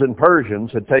Medes and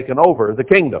Persians had taken over the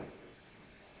kingdom.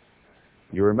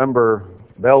 You remember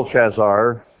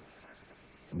Belshazzar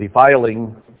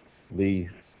defiling the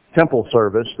temple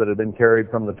service that had been carried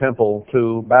from the temple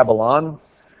to Babylon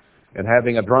and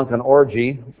having a drunken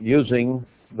orgy using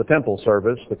the temple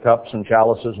service, the cups and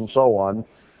chalices and so on,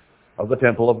 of the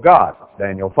temple of God,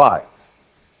 Daniel 5.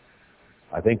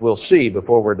 I think we'll see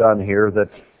before we're done here that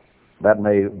that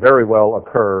may very well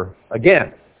occur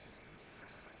again.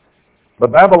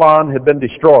 But Babylon had been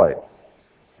destroyed,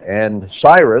 and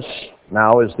Cyrus,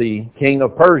 now as the king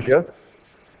of Persia,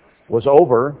 was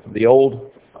over the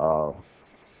old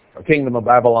kingdom of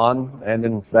Babylon,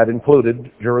 and that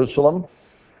included Jerusalem,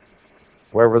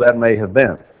 wherever that may have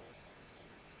been.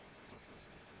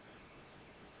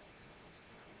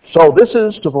 So this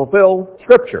is to fulfill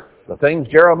Scripture, the things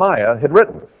Jeremiah had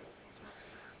written.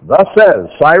 Thus says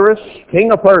Cyrus,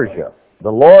 king of Persia,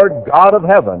 the Lord God of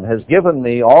heaven has given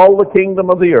me all the kingdom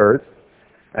of the earth,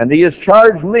 and he has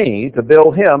charged me to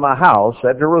build him a house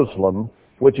at Jerusalem,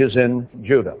 which is in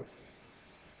Judah.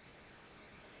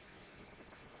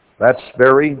 That's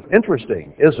very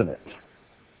interesting, isn't it?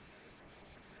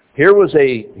 Here was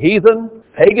a heathen,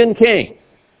 pagan king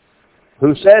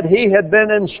who said he had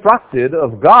been instructed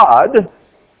of God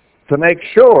to make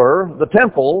sure the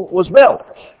temple was built.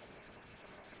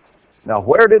 Now,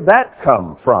 where did that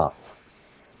come from?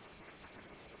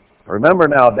 Remember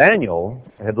now, Daniel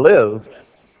had lived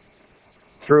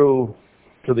through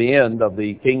to the end of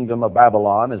the kingdom of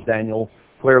Babylon, as Daniel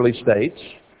clearly states,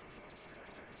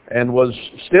 and was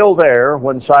still there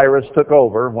when Cyrus took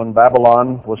over, when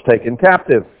Babylon was taken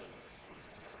captive.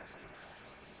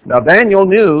 Now, Daniel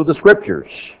knew the Scriptures.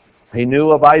 He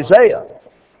knew of Isaiah.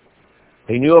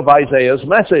 He knew of Isaiah's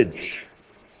message.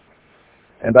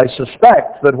 And I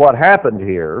suspect that what happened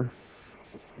here,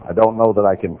 I don't know that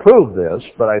I can prove this,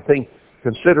 but I think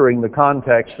considering the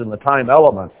context and the time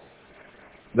element,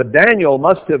 that Daniel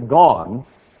must have gone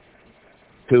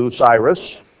to Cyrus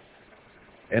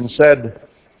and said,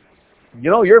 you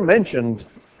know, you're mentioned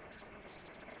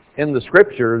in the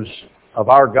Scriptures of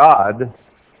our God,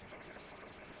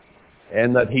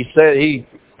 and that he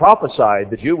prophesied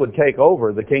that you would take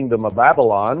over the kingdom of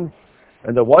Babylon,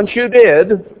 and that once you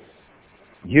did,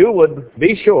 you would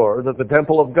be sure that the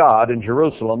temple of God in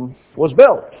Jerusalem was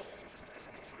built.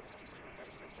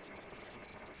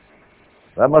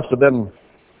 That must have been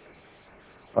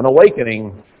an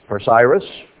awakening for Cyrus.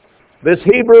 This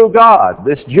Hebrew God,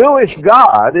 this Jewish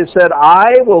God, has said,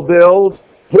 I will build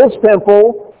his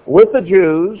temple with the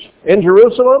Jews in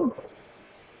Jerusalem.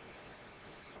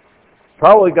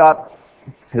 Probably got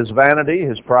his vanity,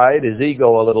 his pride, his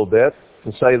ego a little bit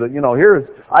to say that, you know, here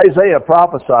Isaiah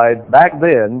prophesied back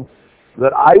then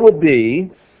that I would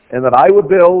be and that I would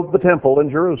build the temple in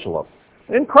Jerusalem.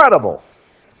 Incredible.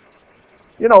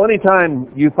 You know,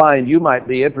 anytime you find you might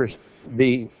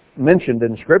be mentioned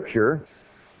in Scripture,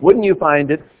 wouldn't you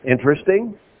find it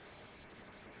interesting?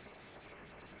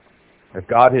 If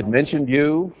God had mentioned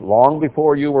you long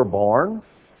before you were born,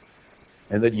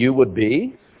 and that you would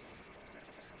be,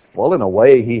 well, in a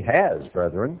way He has,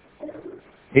 brethren.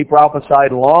 He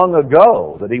prophesied long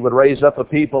ago that He would raise up a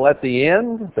people at the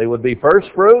end, they would be first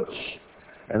fruits,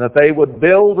 and that they would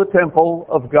build the temple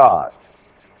of God.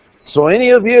 So any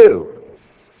of you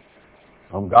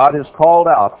whom God has called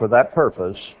out for that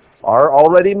purpose are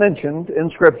already mentioned in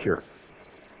Scripture,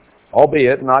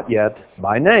 albeit not yet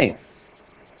by name.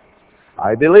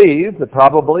 I believe that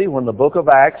probably when the book of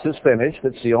Acts is finished,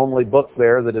 it's the only book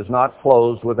there that is not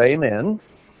closed with amen,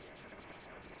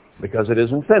 because it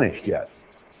isn't finished yet,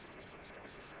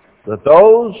 that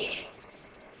those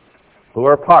who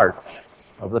are part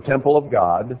of the temple of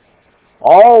God,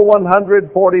 all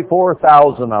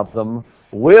 144,000 of them,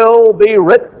 will be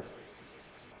written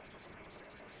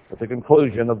at the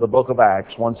conclusion of the book of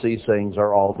Acts once these things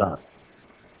are all done.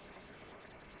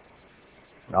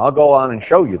 Now, I'll go on and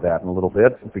show you that in a little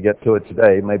bit if we get to it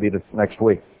today, maybe next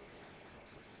week.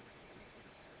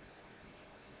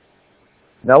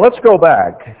 Now, let's go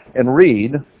back and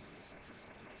read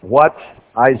what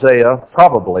Isaiah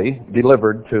probably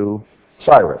delivered to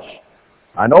Cyrus.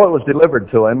 I know it was delivered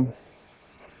to him.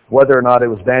 Whether or not it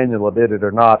was Daniel who did it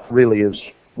or not really is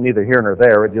neither here nor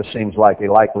there. It just seems like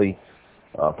a likely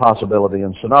possibility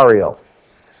and scenario.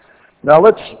 Now,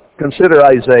 let's consider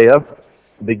Isaiah,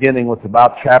 beginning with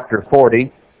about chapter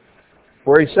 40,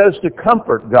 where he says to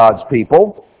comfort God's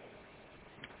people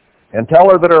and tell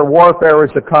her that her warfare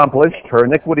is accomplished, her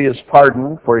iniquity is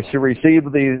pardoned, for she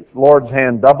received the Lord's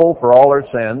hand double for all her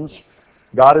sins.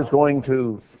 God is going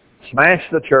to smash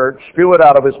the church, spew it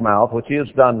out of His mouth, which He has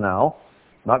done now.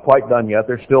 Not quite done yet.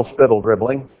 There's still spittle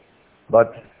dribbling,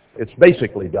 but it's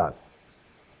basically done.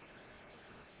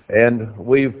 And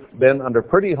we've been under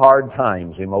pretty hard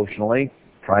times emotionally,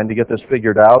 trying to get this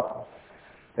figured out.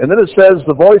 And then it says,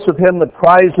 the voice of him that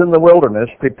cries in the wilderness,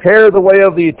 prepare the way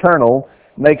of the eternal,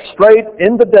 make straight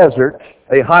in the desert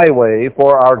a highway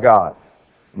for our God.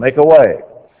 Make a way.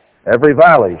 Every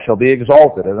valley shall be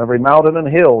exalted, and every mountain and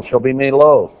hill shall be made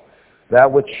low. That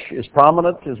which is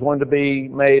prominent is going to be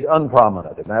made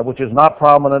unprominent, and that which is not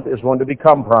prominent is going to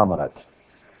become prominent.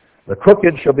 The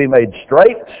crooked shall be made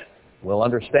straight. We'll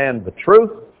understand the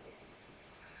truth.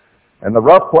 And the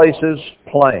rough places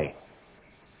plain.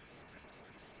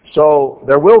 So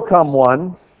there will come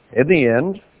one in the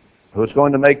end who is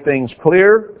going to make things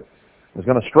clear, is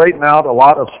going to straighten out a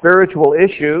lot of spiritual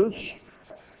issues.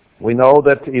 We know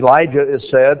that Elijah is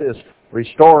said is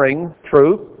restoring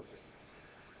truth.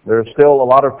 There is still a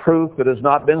lot of truth that has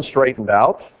not been straightened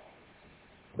out.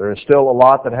 There is still a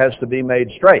lot that has to be made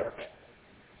straight.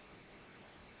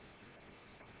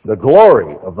 The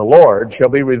glory of the Lord shall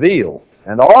be revealed,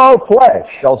 and all flesh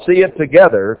shall see it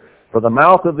together, for the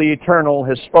mouth of the Eternal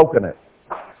has spoken it.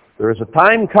 There is a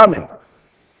time coming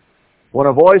when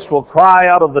a voice will cry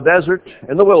out of the desert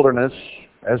in the wilderness,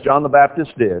 as John the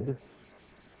Baptist did.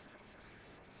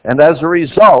 And as a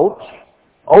result,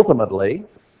 ultimately,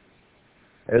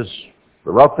 as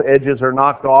the rough edges are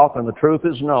knocked off and the truth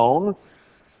is known,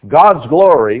 God's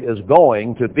glory is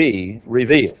going to be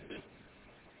revealed.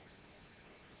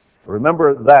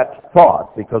 Remember that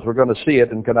thought, because we're going to see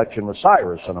it in connection with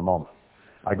Cyrus in a moment.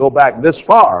 I go back this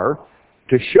far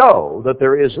to show that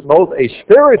there is both a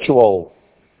spiritual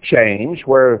change,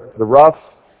 where the rough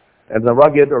and the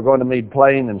rugged are going to be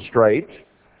plain and straight,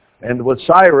 and with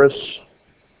Cyrus,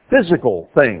 physical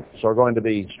things are going to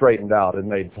be straightened out and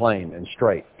made plain and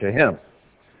straight to him.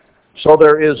 So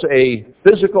there is a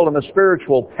physical and a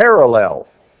spiritual parallel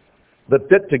that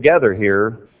fit together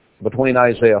here between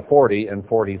Isaiah 40 and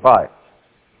 45.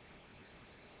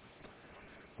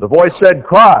 The voice said,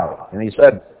 cry. And he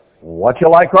said, what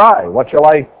shall I cry? What shall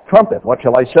I trumpet? What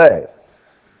shall I say?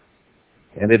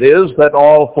 And it is that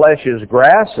all flesh is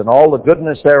grass, and all the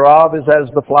goodness thereof is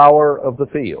as the flower of the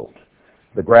field.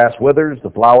 The grass withers, the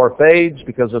flower fades,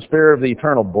 because the Spirit of the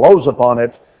Eternal blows upon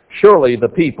it. Surely the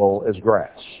people is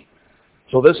grass.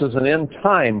 So this is an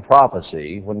end-time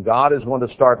prophecy when God is going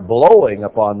to start blowing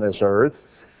upon this earth,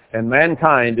 and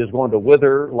mankind is going to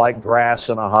wither like grass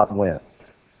in a hot wind.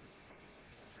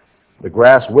 The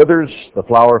grass withers, the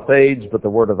flower fades, but the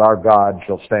word of our God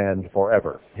shall stand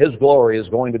forever. His glory is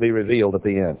going to be revealed at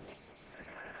the end.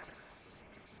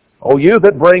 O you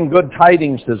that bring good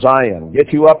tidings to Zion,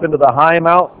 get you up into the high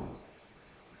mountain.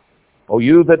 O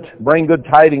you that bring good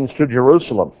tidings to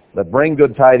Jerusalem, that bring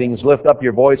good tidings, lift up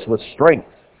your voice with strength.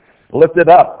 Lift it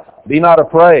up. Be not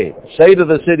afraid. Say to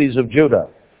the cities of Judah,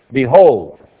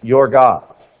 behold your God.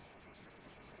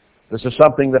 This is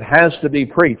something that has to be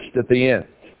preached at the end.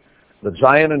 That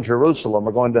Zion and Jerusalem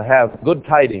are going to have good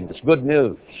tidings, good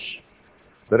news.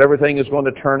 That everything is going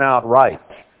to turn out right.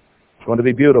 It's going to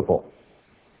be beautiful.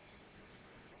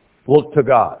 Look to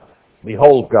God.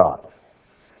 Behold God.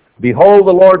 Behold,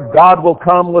 the Lord God will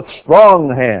come with strong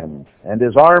hand, and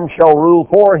his arm shall rule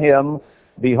for him.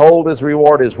 Behold, his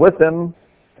reward is with him,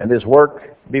 and his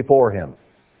work before him.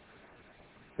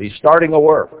 He's starting a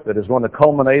work that is going to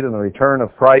culminate in the return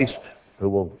of Christ, who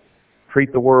will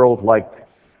treat the world like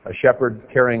a shepherd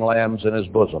carrying lambs in his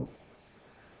bosom.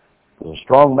 There's a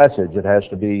strong message that has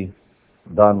to be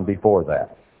done before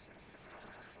that.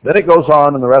 Then it goes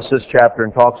on in the rest of this chapter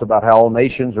and talks about how all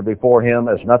nations are before him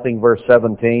as nothing, verse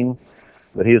 17,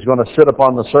 that he is going to sit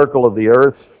upon the circle of the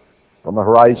earth on the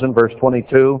horizon, verse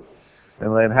 22,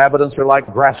 and the inhabitants are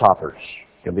like grasshoppers,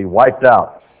 can be wiped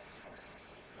out.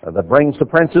 That brings the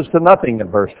princes to nothing in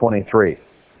verse 23.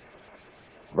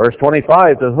 Verse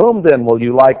 25, to whom then will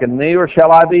you liken me, or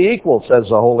shall I be equal, says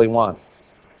the Holy One.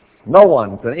 No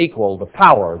one can equal the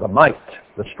power, the might,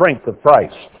 the strength of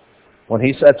Christ when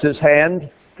he sets his hand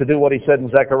to do what he said in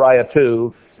Zechariah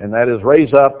 2, and that is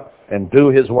raise up and do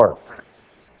his work.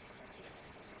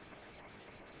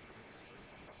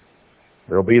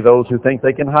 There will be those who think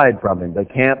they can hide from him. They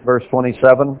can't, verse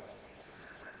 27.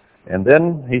 And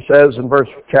then he says in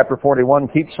chapter 41,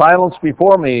 keep silence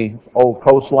before me, O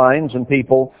coastlines and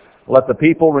people. Let the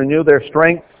people renew their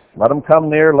strength. Let them come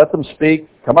near. Let them speak.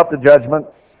 Come up to judgment.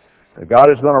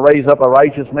 God is going to raise up a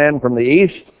righteous man from the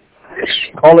east,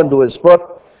 call him to his foot,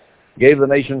 gave the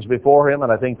nations before him,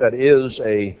 and I think that is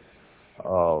a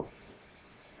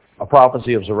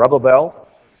prophecy of Zerubbabel,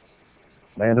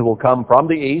 man who will come from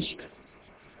the east,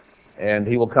 and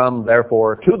he will come,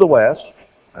 therefore, to the west,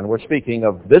 and we're speaking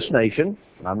of this nation,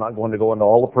 and I'm not going to go into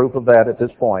all the proof of that at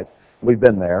this point. We've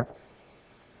been there.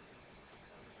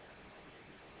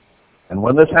 And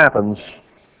when this happens,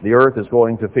 the earth is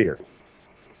going to fear.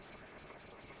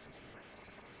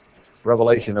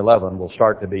 Revelation 11 will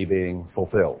start to be being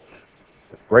fulfilled.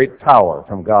 With great power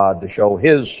from God to show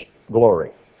his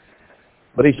glory.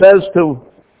 But he says to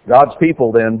God's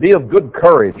people then, be of good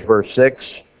courage, verse 6,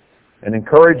 and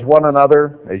encourage one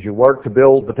another as you work to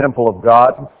build the temple of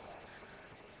God.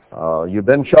 You've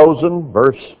been chosen,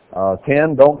 verse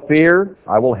 10, don't fear,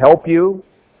 I will help you.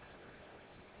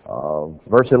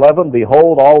 Verse 11,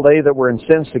 behold, all they that were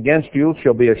incensed against you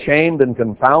shall be ashamed and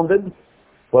confounded,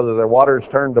 whether their waters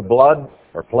turn to blood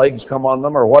or plagues come on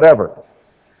them or whatever.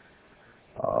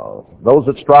 Those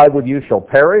that strive with you shall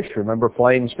perish. Remember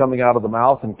flames coming out of the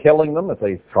mouth and killing them if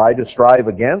they try to strive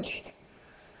against.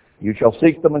 You shall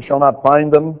seek them and shall not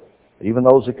find them, even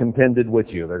those that contended with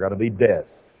you. They're going to be dead.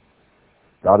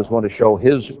 God is going to show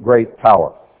his great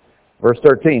power. Verse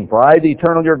 13, for I, the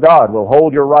eternal your God, will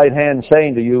hold your right hand,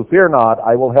 saying to you, fear not,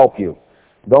 I will help you.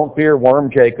 Don't fear worm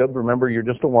Jacob. Remember, you're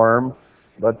just a worm.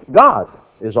 But God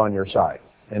is on your side.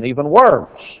 And even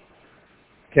worms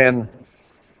can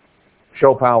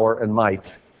show power and might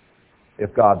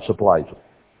if God supplies it.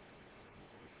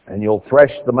 And you'll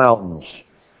thresh the mountains,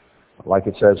 like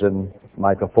it says in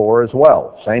Micah 4 as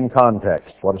well. Same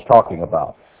context, what it's talking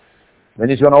about. Then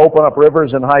he's going to open up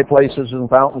rivers in high places and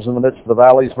fountains in the midst of the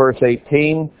valleys. Verse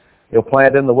 18, he'll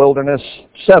plant in the wilderness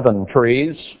 7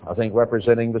 trees, I think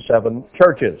representing the 7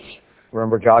 churches.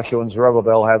 Remember, Joshua and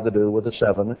Zerubbabel have to do with the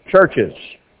 7 churches.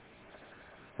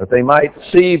 That they might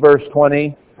see, verse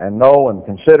 20, and know and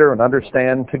consider and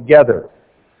understand together.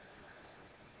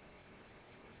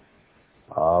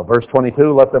 Verse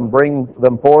 22, let them bring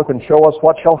them forth and show us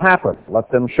what shall happen. Let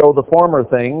them show the former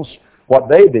things what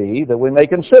they be, that we may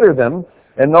consider them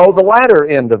and know the latter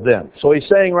end of them. So he's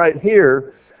saying right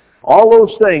here, all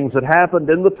those things that happened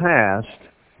in the past,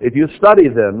 if you study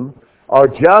them, are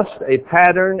just a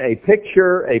pattern, a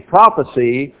picture, a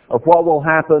prophecy of what will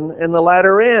happen in the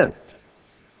latter end.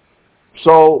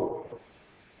 So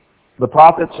the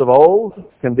prophets of old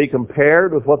can be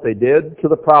compared with what they did to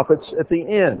the prophets at the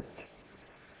end.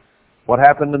 What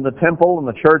happened in the temple and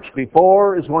the church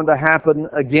before is going to happen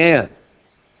again.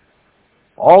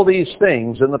 All these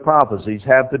things in the prophecies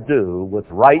have to do with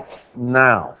right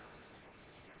now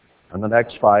in the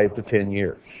next 5 to 10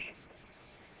 years.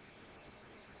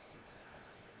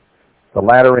 The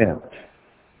latter end.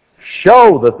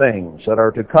 Show the things that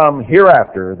are to come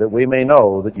hereafter, that we may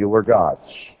know that you were God's.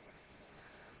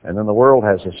 And then the world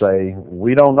has to say,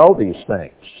 we don't know these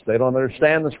things. They don't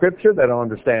understand the Scripture, they don't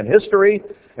understand history,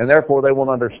 and therefore they won't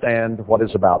understand what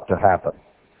is about to happen.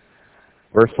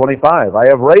 Verse 25, I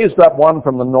have raised up one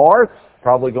from the north,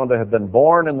 probably going to have been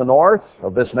born in the north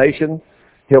of this nation.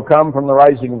 He'll come from the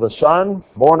rising of the sun.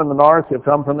 Born in the north, he'll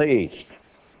come from the east.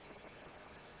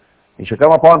 He shall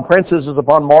come upon princes as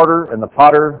upon mortar, and the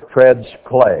potter treads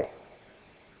clay.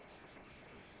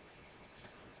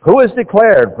 Who is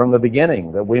declared from the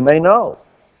beginning that we may know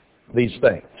these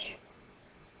things?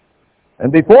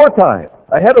 And before time,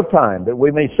 ahead of time, that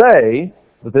we may say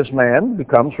that this man who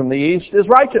comes from the east is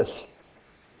righteous.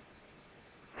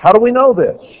 How do we know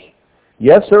this?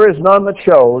 Yes, there is none that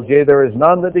shows, yea, there is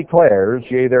none that declares,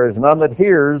 yea, there is none that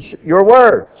hears your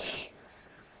words.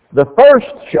 The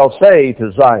first shall say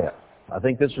to Zion. I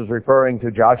think this is referring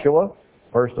to Joshua,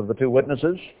 first of the two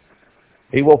witnesses.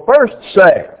 He will first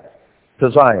say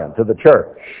to Zion, to the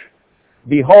church,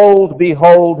 behold,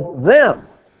 behold them,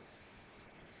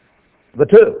 the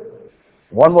two.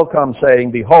 One will come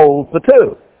saying, behold, the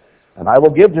two. And I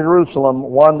will give Jerusalem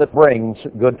one that brings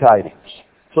good tidings.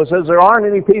 So it says there aren't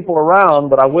any people around,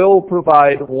 but I will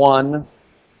provide one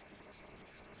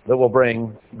that will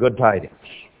bring good tidings.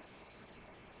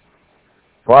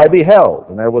 For I beheld,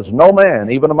 and there was no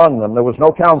man, even among them, there was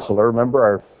no counselor. Remember,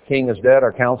 our king is dead,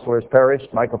 our counselor has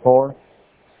perished, Micah 4.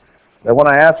 That when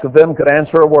I asked of them could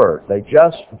answer a word. They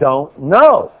just don't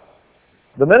know.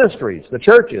 The ministries, the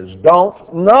churches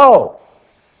don't know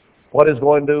what is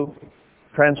going to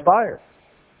transpire.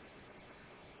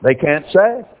 They can't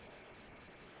say.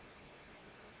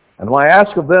 And when I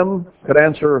asked of them,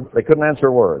 they couldn't answer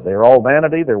a word. They are all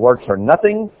vanity, their works are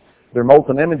nothing, their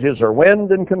molten images are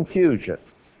wind and confusion.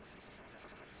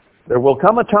 There will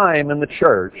come a time in the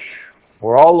church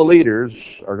where all the leaders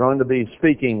are going to be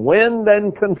speaking wind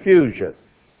and confusion.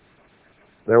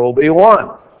 There will be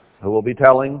one who will be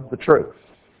telling the truth.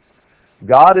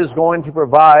 God is going to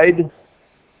provide,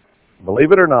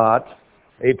 believe it or not,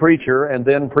 a preacher and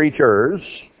then preachers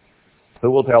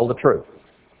who will tell the truth.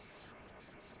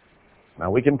 Now,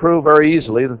 we can prove very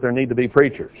easily that there need to be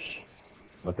preachers,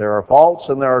 but there are false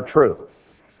and there are true.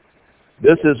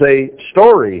 This is a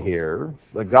story here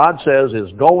that God says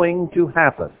is going to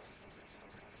happen.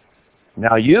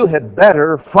 Now, you had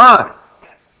better find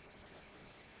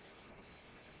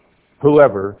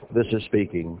whoever this is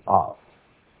speaking of.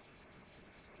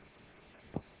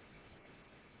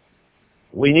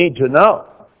 We need to know.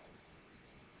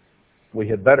 We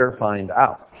had better find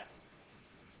out.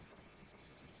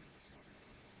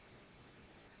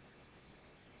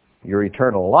 Your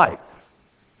eternal life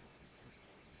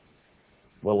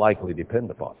will likely depend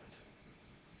upon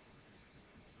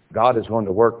it. God is going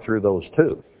to work through those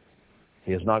two.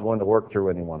 He is not going to work through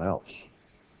anyone else,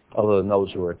 other than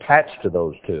those who are attached to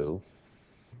those two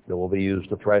that will be used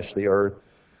to thresh the earth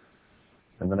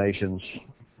and the nations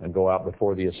and go out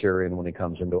before the Assyrian when he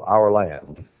comes into our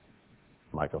land,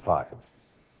 Micah 5.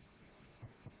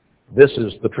 This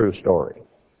is the true story.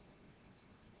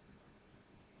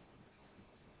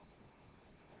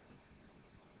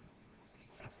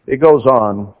 It goes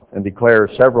on and declares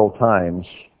several times,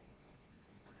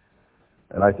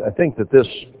 and I think that this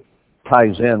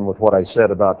ties in with what I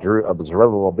said about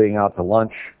Zerubbabel being out to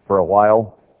lunch for a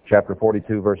while, chapter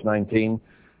 42, verse 19.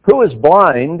 Who is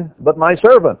blind but my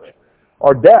servant,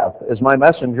 or deaf as my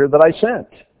messenger that I sent?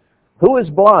 Who is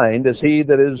blind as he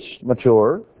that is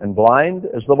mature, and blind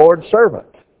as the Lord's servant,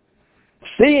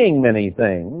 seeing many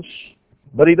things,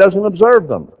 but he doesn't observe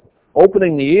them,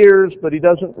 opening the ears, but he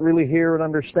doesn't really hear and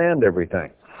understand everything.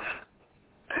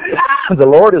 The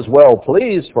Lord is well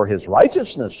pleased for his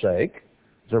righteousness' sake.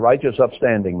 He's a righteous,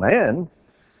 upstanding man,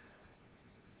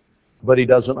 but he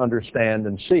doesn't understand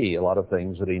and see a lot of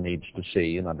things that he needs to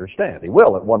see and understand. He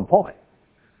will at one point.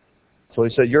 So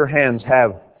he said, your hands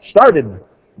have started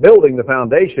building the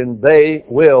foundation. They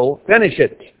will finish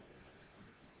it.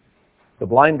 The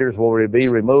blinders will be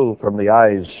removed from the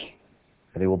eyes,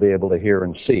 and he will be able to hear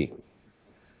and see.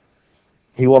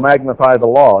 He will magnify the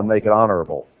law and make it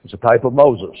honorable. It's a type of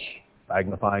Moses,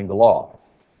 magnifying the law.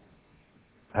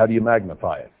 How do you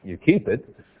magnify it? You keep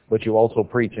it, but you also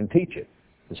preach and teach it,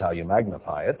 is how you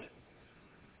magnify it.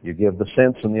 You give the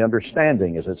sense and the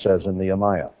understanding, as it says in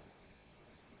Nehemiah.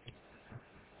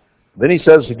 Then he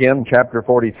says again, chapter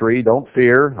 43, don't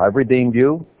fear, I've redeemed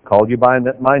you, called you by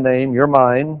my name, you're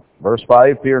mine. Verse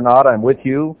 5, fear not, I'm with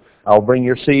you. I'll bring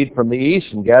your seed from the east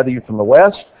and gather you from the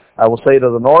west. I will say to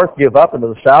the north, give up, and to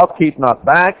the south, keep not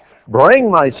back.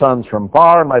 Bring my sons from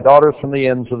far, my daughters from the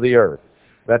ends of the earth.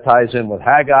 That ties in with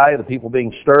Haggai, the people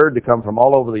being stirred to come from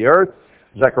all over the earth.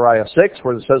 Zechariah 6,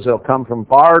 where it says they'll come from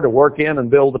far to work in and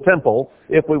build the temple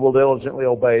if we will diligently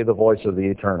obey the voice of the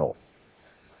Eternal.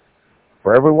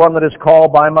 For everyone that is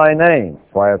called by my name,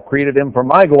 for I have created him for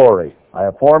my glory. I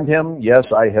have formed him, yes,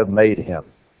 I have made him.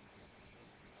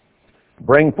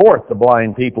 Bring forth the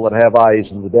blind people that have eyes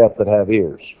and the deaf that have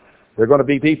ears. There are going to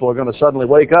be people who are going to suddenly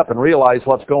wake up and realize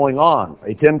what's going on.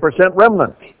 A 10%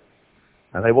 remnant.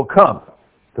 And they will come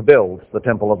to build the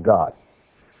temple of God.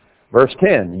 Verse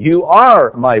 10, you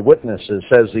are my witnesses,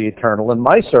 says the Eternal, and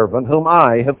my servant whom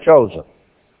I have chosen.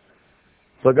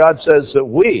 So God says that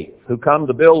we who come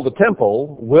to build the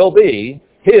temple will be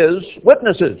his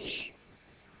witnesses.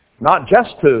 Not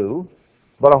just two,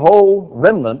 but a whole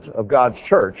remnant of God's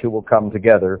church who will come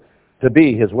together to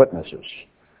be his witnesses.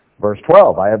 Verse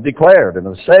 12, I have declared and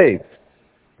have saved,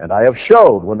 and I have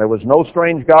showed when there was no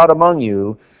strange God among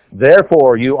you.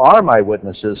 Therefore you are my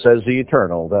witnesses, says the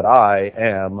Eternal, that I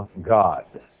am God.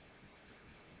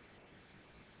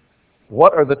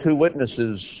 What are the two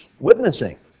witnesses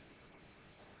witnessing?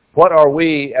 What are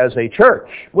we as a church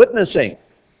witnessing?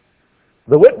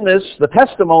 The witness, the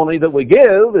testimony that we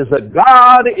give is that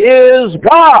God is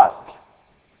God.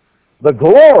 The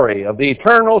glory of the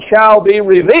Eternal shall be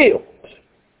revealed.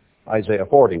 Isaiah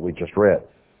 40 we just read.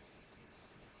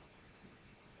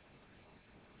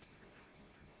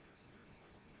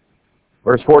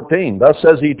 Verse 14, thus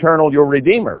says the Eternal, your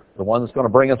Redeemer, the one that's going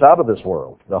to bring us out of this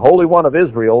world, the Holy One of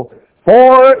Israel,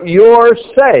 for your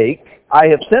sake I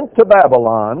have sent to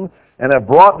Babylon and have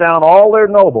brought down all their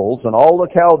nobles and all the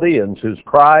Chaldeans whose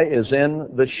cry is in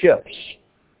the ships,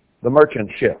 the merchant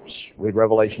ships. Read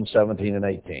Revelation 17 and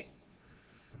 18.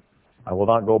 I will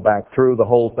not go back through the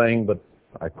whole thing, but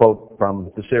I quote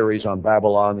from the series on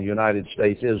Babylon. The United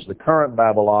States is the current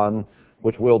Babylon,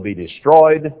 which will be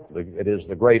destroyed. It is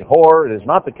the great whore. It is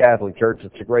not the Catholic Church.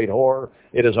 It's the great whore.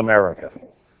 It is America.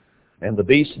 And the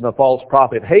beast and the false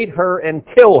prophet hate her and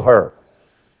kill her.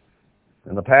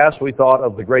 In the past, we thought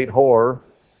of the great whore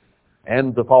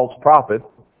and the false prophet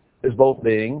as both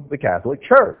being the Catholic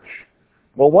Church.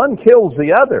 Well, one kills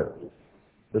the other.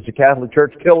 Does the Catholic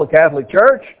Church kill the Catholic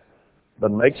Church?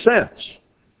 Doesn't make sense.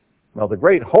 Now, the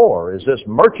great whore is this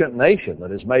merchant nation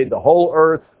that has made the whole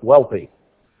earth wealthy.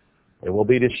 It will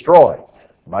be destroyed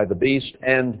by the beast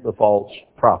and the false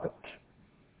prophet.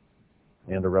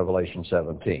 Into Revelation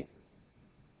 17.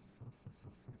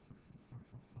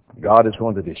 God is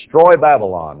going to destroy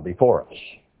Babylon before us.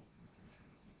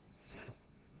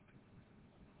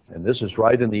 And this is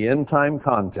right in the end time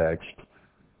context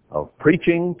of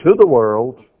preaching to the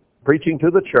world, preaching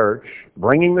to the church,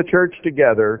 bringing the church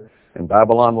together, and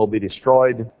Babylon will be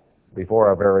destroyed before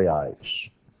our very eyes.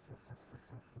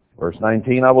 Verse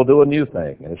 19, I will do a new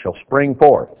thing, and it shall spring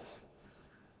forth.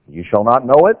 You shall not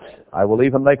know it. I will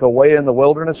even make a way in the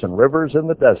wilderness and rivers in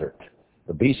the desert.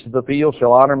 The beasts of the field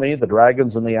shall honor me, the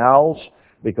dragons and the owls,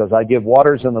 because I give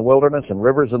waters in the wilderness and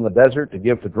rivers in the desert to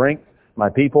give to drink my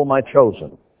people, my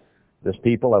chosen. This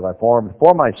people have I formed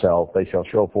for myself. They shall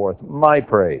show forth my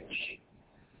praise.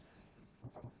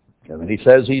 And then he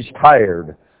says he's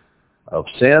tired of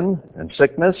sin and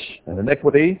sickness and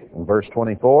iniquity in verse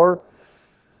 24.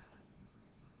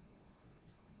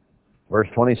 Verse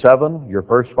 27, your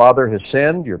first father has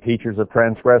sinned. Your teachers have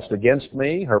transgressed against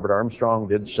me. Herbert Armstrong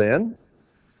did sin.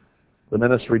 The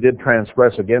ministry did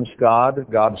transgress against God.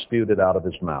 God spewed it out of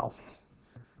his mouth.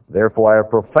 Therefore I have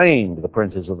profaned the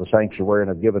princes of the sanctuary and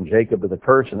have given Jacob to the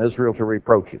curse and Israel to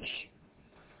reproaches.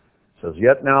 It says,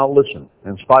 yet now listen,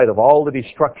 in spite of all the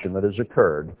destruction that has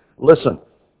occurred, listen.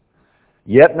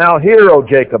 Yet now hear, O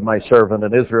Jacob, my servant,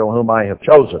 and Israel, whom I have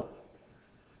chosen.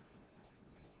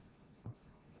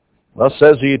 Thus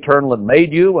says the Eternal that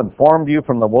made you and formed you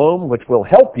from the womb, which will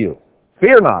help you.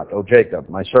 Fear not, O Jacob,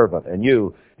 my servant, and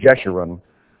you, Jeshurun,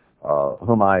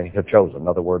 whom I have chosen.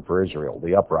 Another word for Israel,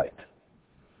 the upright.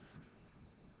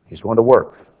 He's going to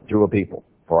work through a people.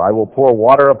 For I will pour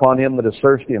water upon him that is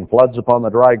thirsty and floods upon the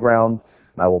dry ground,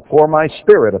 and I will pour my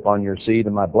spirit upon your seed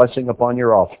and my blessing upon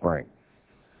your offspring.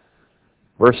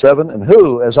 Verse 7, and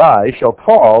who, as I, shall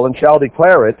call and shall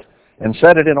declare it and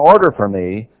set it in order for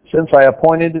me, since I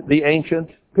appointed the ancient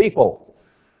people.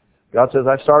 God says,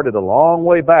 I started a long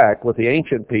way back with the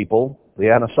ancient people, the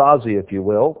Anasazi, if you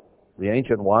will, the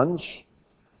ancient ones,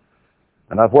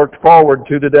 and I've worked forward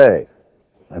to today.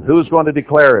 And who's going to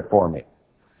declare it for me?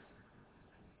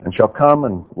 And shall come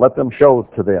and let them show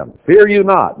to them. Fear you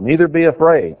not, neither be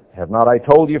afraid. Have not I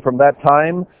told you from that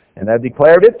time, and have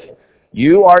declared it?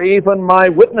 You are even my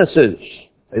witnesses.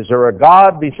 Is there a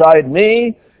God beside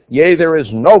me? Yea, there is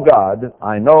no God,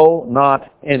 I know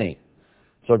not any.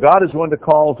 So God is going to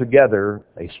call together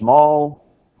a small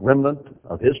remnant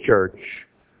of his church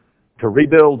to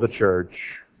rebuild the church,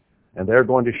 and they're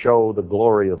going to show the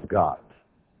glory of God.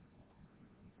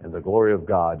 and the glory of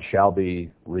God shall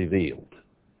be revealed.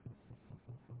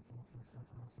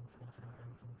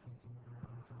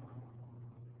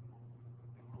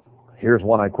 Here's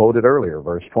one I quoted earlier,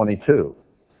 verse 22.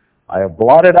 I have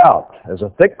blotted out as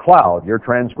a thick cloud your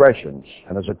transgressions,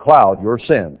 and as a cloud your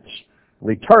sins.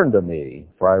 Return to me,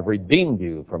 for I have redeemed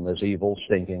you from this evil,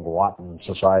 stinking, rotten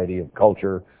society of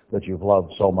culture that you've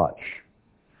loved so much.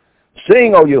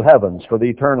 Sing, O you heavens, for the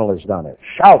Eternal has done it.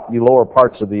 Shout, you lower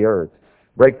parts of the earth.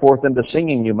 Break forth into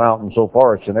singing, you mountains, O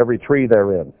forests, and every tree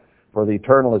therein. For the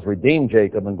Eternal has redeemed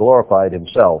Jacob and glorified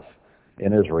himself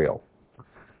in Israel.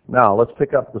 Now, let's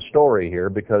pick up the story here,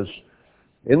 because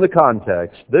in the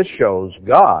context, this shows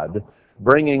God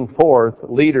bringing forth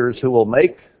leaders who will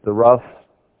make the rough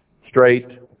straight,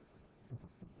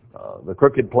 the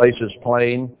crooked places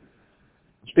plain.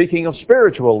 Speaking of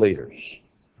spiritual leaders,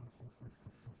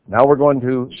 now we're going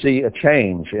to see a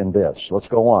change in this. Let's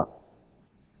go on.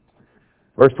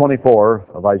 Verse 24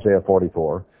 of Isaiah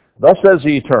 44. Thus says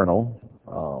the Eternal.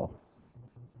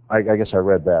 I guess I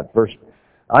read that.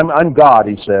 I'm God,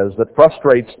 he says, that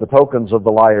frustrates the tokens of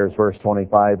the liars, verse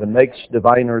 25, and makes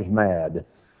diviners mad.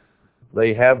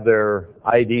 They have their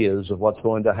ideas of what's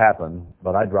going to happen,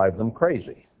 but I drive them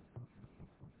crazy.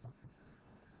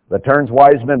 That turns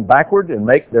wise men backward and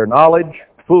make their knowledge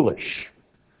foolish.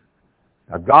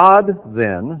 Now God,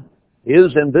 then,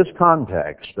 is in this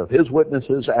context of his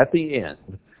witnesses at the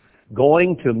end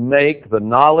going to make the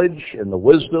knowledge and the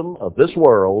wisdom of this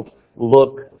world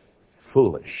look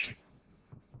foolish.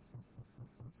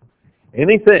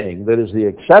 Anything that is the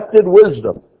accepted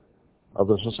wisdom of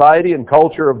the society and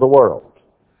culture of the world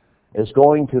is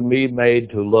going to be made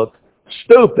to look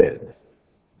stupid,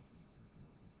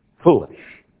 foolish.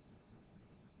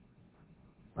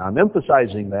 Now, I'm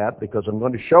emphasizing that because I'm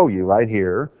going to show you right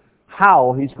here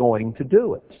how he's going to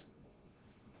do it.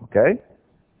 Okay?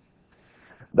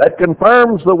 That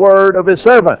confirms the word of his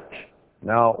servant.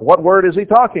 Now, what word is he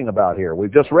talking about here?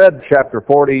 We've just read chapter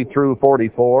 40 through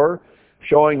 44,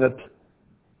 showing that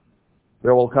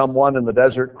there will come one in the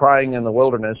desert crying in the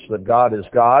wilderness that God is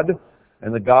God,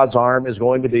 and that God's arm is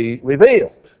going to be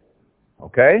revealed.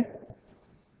 Okay?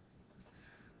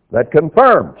 That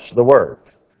confirms the word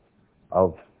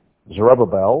of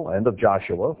Zerubbabel and of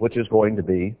Joshua, which is going to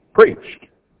be preached.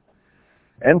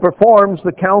 And performs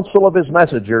the counsel of his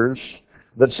messengers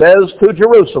that says to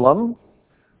Jerusalem,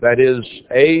 that is,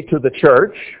 to the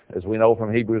church, as we know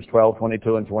from Hebrews 12,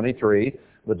 22 and 23,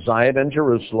 that Zion and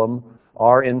Jerusalem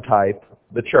are in type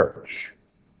the church.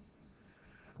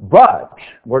 But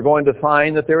we're going to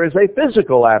find that there is a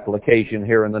physical application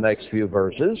here in the next few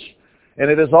verses, and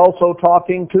it is also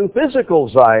talking to physical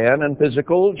Zion and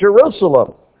physical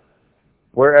Jerusalem,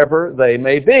 wherever they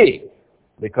may be,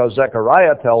 because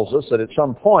Zechariah tells us that at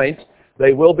some point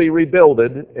they will be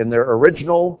rebuilded in their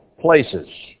original places,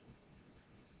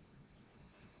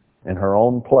 in her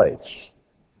own place.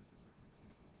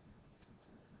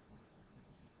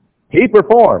 He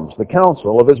performs the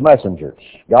counsel of his messengers.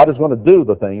 God is going to do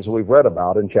the things that we've read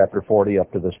about in chapter 40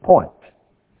 up to this point.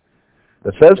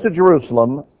 It says to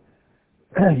Jerusalem,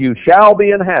 you shall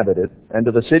be inhabited, and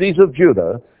to the cities of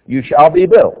Judah you shall be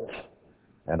built,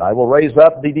 and I will raise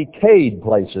up the decayed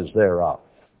places thereof,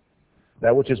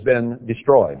 that which has been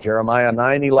destroyed. Jeremiah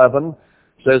 9:11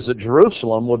 says that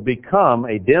Jerusalem would become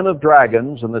a den of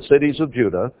dragons in the cities of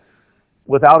Judah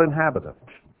without inhabitant.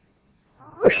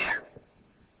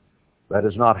 That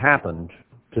has not happened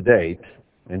to date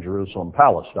in Jerusalem,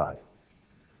 Palestine.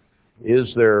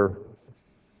 Is there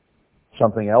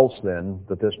something else then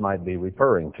that this might be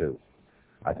referring to?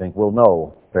 I think we'll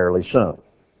know fairly soon.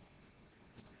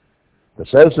 It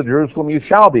says to Jerusalem, you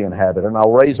shall be inhabited, and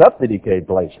I'll raise up the decayed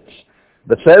places.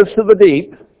 It says to the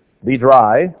deep, be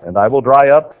dry, and I will dry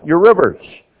up your rivers.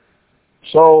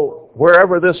 So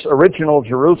wherever this original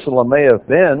Jerusalem may have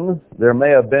been, there may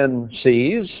have been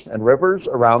seas and rivers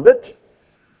around it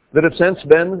that have since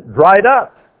been dried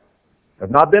up, have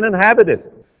not been inhabited.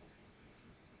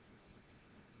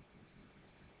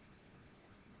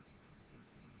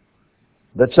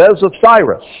 That says of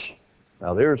Cyrus.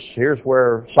 Now here's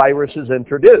where Cyrus is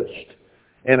introduced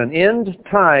in an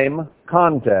end-time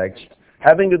context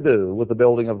having to do with the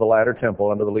building of the latter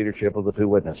temple under the leadership of the two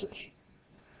witnesses.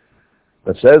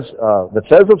 That says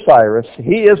of Cyrus,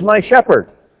 he is my shepherd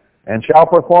and shall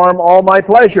perform all my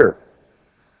pleasure.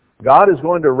 God is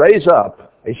going to raise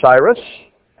up a Cyrus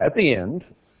at the end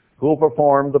who will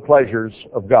perform the pleasures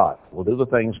of God, will do the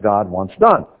things God wants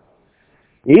done.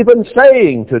 Even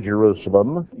saying to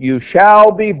Jerusalem, you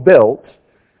shall be built,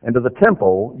 and to the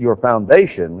temple your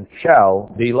foundation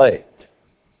shall be laid.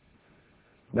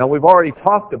 Now we've already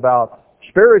talked about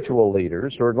spiritual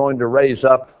leaders who are going to raise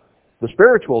up the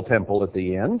spiritual temple at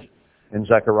the end in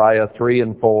Zechariah 3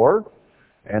 and 4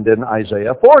 and in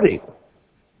Isaiah 40,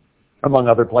 among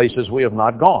other places we have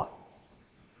not gone.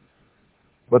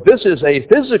 But this is a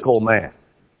physical man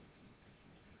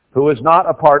who is not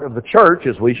a part of the church,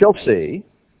 as we shall see,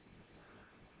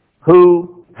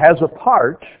 who has a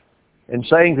part in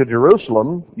saying to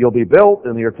Jerusalem, you'll be built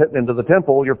into the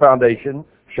temple, your foundation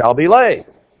shall be laid.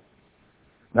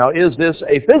 Now, is this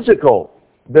a physical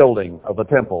building of a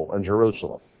temple in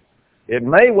Jerusalem? It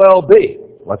may well be.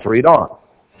 Let's read on.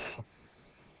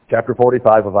 Chapter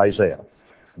 45 of Isaiah.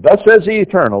 Thus says the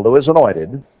Eternal to his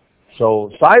anointed.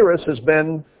 So Cyrus has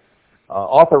been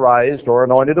authorized or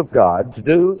anointed of God to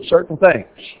do certain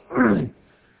things.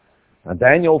 And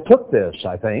Daniel took this,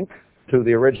 I think, to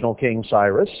the original King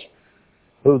Cyrus,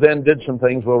 who then did some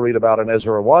things we'll read about in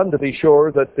Ezra 1 to be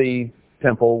sure that the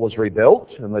temple was rebuilt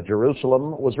and that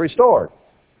Jerusalem was restored.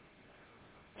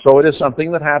 So it is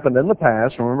something that happened in the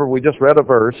past. Remember, we just read a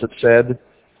verse that said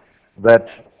that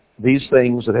these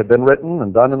things that have been written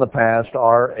and done in the past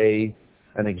are an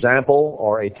example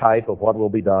or a type of what will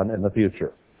be done in the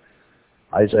future.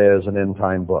 Isaiah is an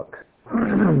end-time book.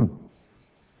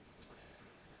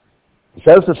 It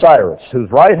says to Cyrus,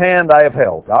 whose right hand I have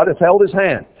held. God has held his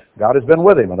hand. God has been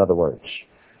with him, in other words,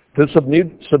 to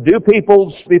subdue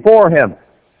peoples before him.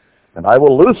 And I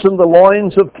will loosen the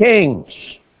loins of kings.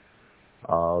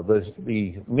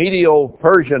 The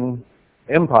Medo-Persian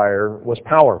Empire was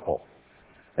powerful.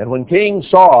 And when kings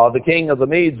saw the king of the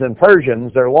Medes and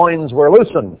Persians, their loins were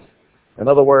loosened. In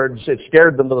other words, it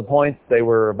scared them to the point they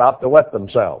were about to wet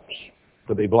themselves,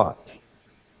 to be blunt.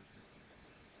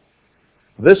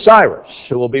 This Cyrus,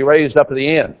 who will be raised up at the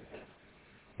end,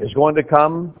 is going to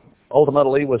come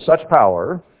ultimately with such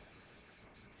power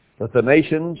that the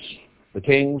nations, the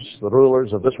kings, the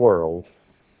rulers of this world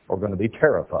are going to be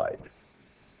terrified,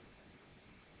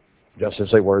 just as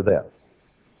they were then.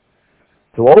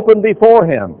 To open before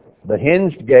him the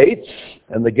hinged gates,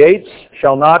 and the gates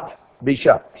shall not be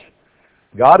shut.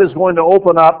 God is going to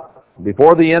open up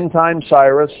before the end time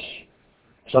Cyrus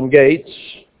some gates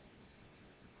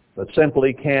that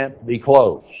simply can't be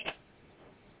closed.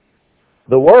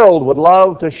 The world would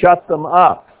love to shut them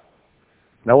up.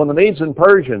 Now, when the Medes and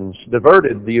Persians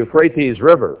diverted the Euphrates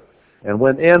River and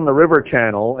went in the river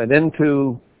channel and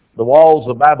into the walls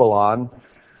of Babylon,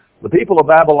 the people of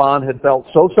Babylon had felt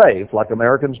so safe, like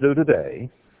Americans do today,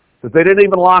 that they didn't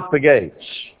even lock the gates.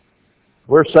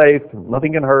 We're safe.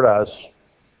 Nothing can hurt us.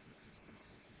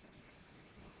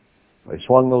 They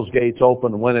swung those gates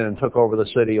open and went in and took over the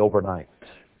city overnight.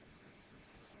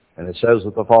 And it says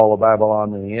that the fall of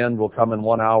Babylon in the end will come in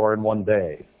 1 hour and 1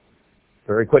 day.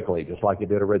 Very quickly, just like it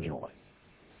did originally.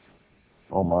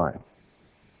 Oh my.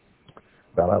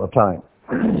 About out of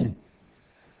time.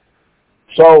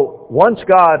 So, once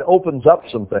God opens up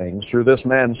some things through this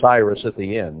man Cyrus at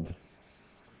the end,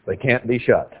 they can't be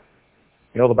shut.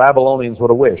 You know, the Babylonians would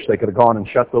have wished they could have gone and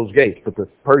shut those gates, but the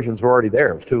Persians were already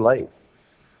there. It was too late.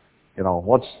 You know,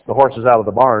 once the horse is out of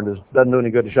the barn, it doesn't do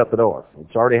any good to shut the door.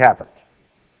 It's already happened.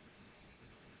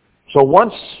 So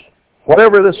once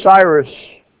whatever this Cyrus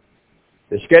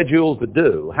is scheduled to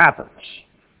do happens,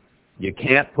 you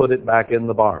can't put it back in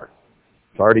the barn.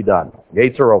 It's already done.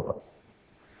 Gates are open.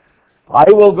 I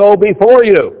will go before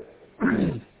you.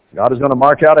 God is going to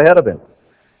march out ahead of him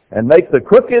and make the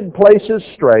crooked places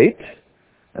straight,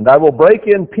 and I will break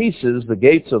in pieces the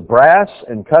gates of brass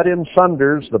and cut in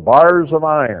sunders the bars of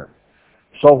iron.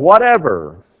 So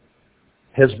whatever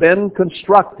has been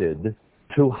constructed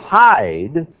to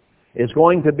hide is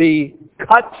going to be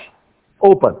cut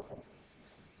open.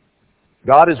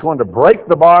 God is going to break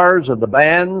the bars and the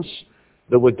bands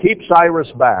that would keep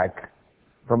Cyrus back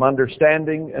from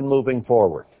understanding and moving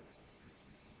forward.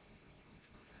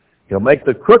 He'll make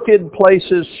the crooked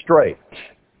places straight.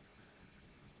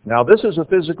 Now, this is a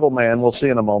physical man, we'll see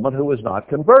in a moment, who is not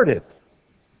converted.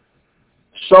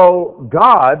 So,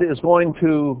 God is going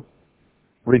to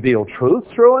reveal truth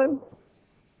through him?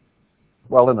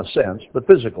 Well, in a sense, but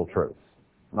physical truth,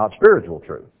 not spiritual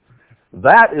truth.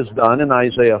 That is done in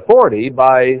Isaiah 40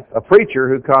 by a preacher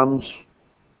who comes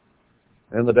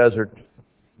in the desert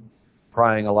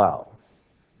crying aloud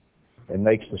and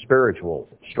makes the spiritual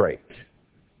straight.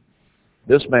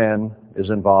 This man is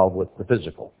involved with the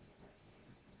physical.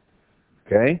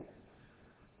 Okay?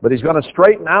 But he's going to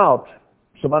straighten out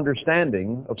some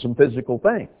understanding of some physical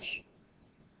things.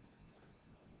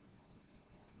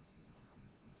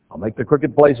 I'll make the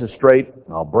crooked places straight,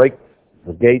 and I'll break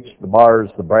the gates, the bars,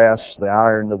 the brass, the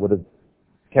iron that would have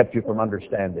kept you from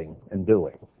understanding and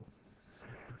doing.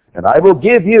 And I will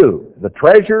give you the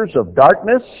treasures of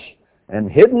darkness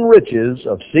and hidden riches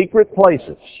of secret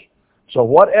places. So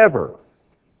whatever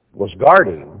was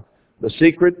guarding the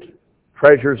secret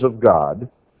treasures of God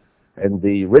and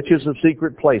the riches of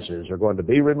secret places are going to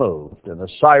be removed, and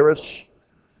Cyrus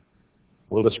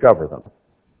will discover them.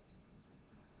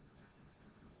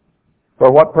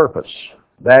 For what purpose?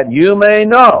 That you may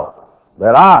know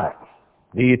that I,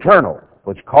 the Eternal,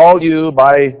 which call you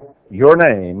by your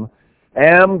name,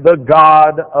 am the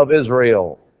God of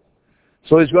Israel.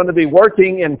 So he's going to be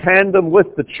working in tandem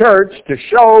with the church to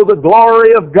show the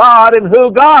glory of God and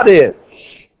who God is.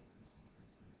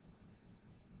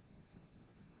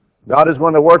 God is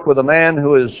going to work with a man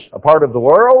who is a part of the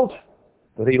world,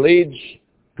 but he leads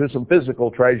to some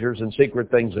physical treasures and secret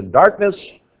things in darkness,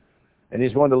 and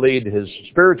he's going to lead his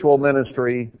spiritual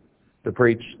ministry to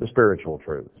preach the spiritual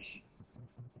truths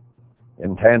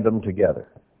in tandem together.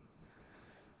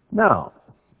 Now,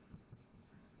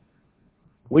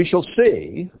 we shall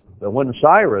see that when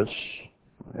Cyrus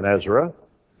and Ezra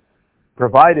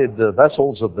provided the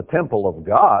vessels of the temple of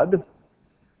God,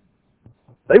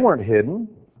 they weren't hidden.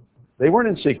 They weren't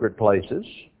in secret places.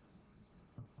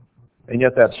 And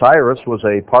yet that Cyrus was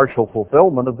a partial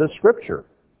fulfillment of this scripture.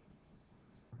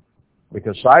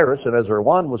 Because Cyrus in Ezra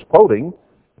 1 was quoting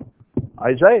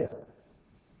Isaiah.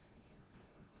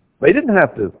 They didn't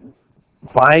have to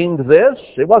find this.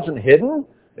 It wasn't hidden.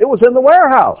 It was in the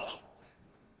warehouse.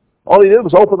 All he did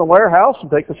was open the warehouse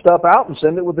and take the stuff out and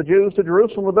send it with the Jews to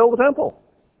Jerusalem to build the temple.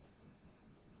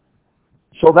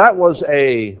 So that was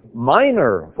a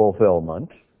minor fulfillment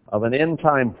of an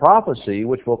end-time prophecy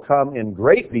which will come in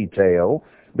great detail,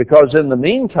 because in the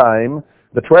meantime,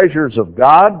 the treasures of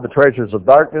God, the treasures of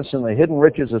darkness, and the hidden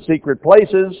riches of secret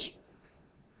places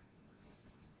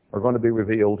are going to be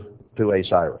revealed to a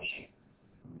Cyrus.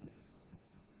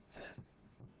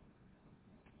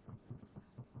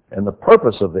 And the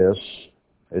purpose of this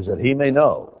is that he may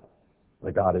know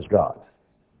that God is God.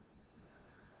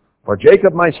 For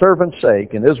Jacob my servant's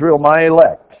sake, and Israel my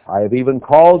elect, I have even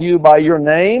called you by your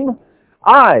name.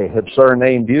 I have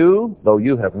surnamed you, though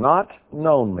you have not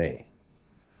known me.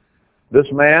 This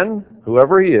man,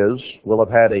 whoever he is, will have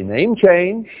had a name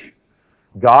change.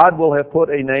 God will have put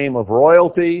a name of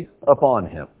royalty upon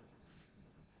him,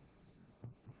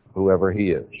 whoever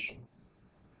he is.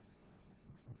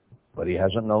 But he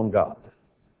hasn't known God.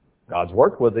 God's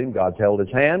worked with him. God's held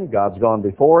his hand. God's gone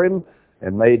before him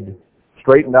and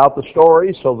straightened out the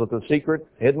story so that the secret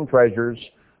hidden treasures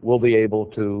will be able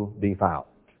to be found.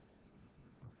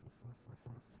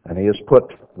 And he has put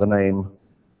the name,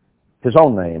 his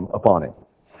own name, upon him.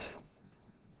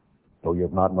 Though you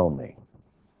have not known me.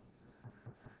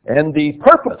 And the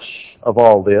purpose of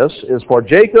all this is for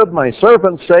Jacob my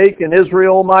servant's sake and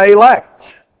Israel my elect.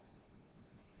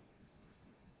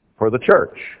 For the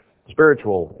church,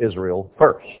 spiritual Israel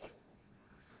first.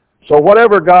 So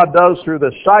whatever God does through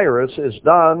this Cyrus is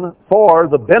done for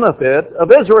the benefit of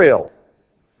Israel,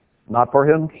 not for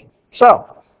himself.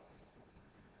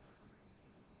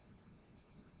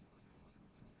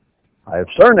 I have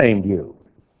surnamed you.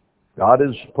 God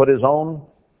has put his own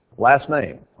last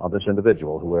name on this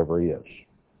individual, whoever he is.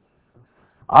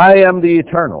 I am the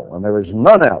Eternal, and there is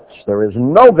none else. There is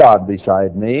no God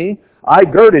beside me. I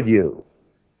girded you,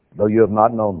 though you have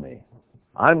not known me.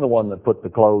 I'm the one that put the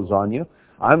clothes on you.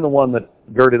 I'm the one that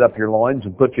girded up your loins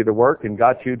and put you to work and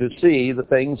got you to see the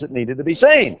things that needed to be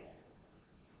seen.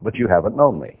 But you haven't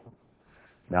known me.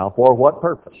 Now for what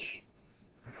purpose?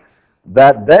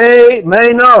 That they may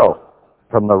know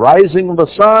from the rising of the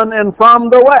sun and from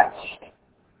the west,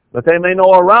 that they may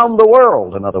know around the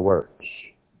world, in other words,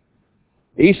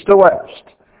 east to west,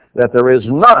 that there is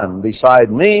none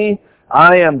beside me.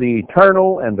 I am the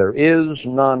Eternal, and there is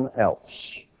none else.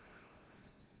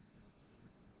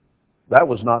 That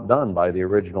was not done by the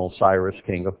original Cyrus,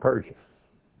 king of Persia.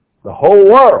 The whole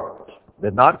world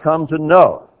did not come to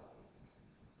know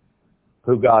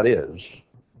who God is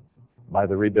by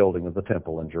the rebuilding of the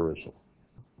temple in Jerusalem.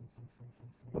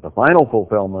 But the final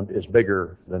fulfillment is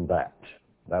bigger than that.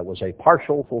 That was a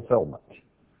partial fulfillment.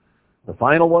 The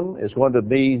final one is going to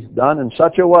be done in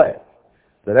such a way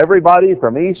that everybody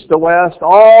from east to west,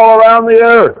 all around the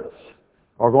earth,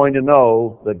 are going to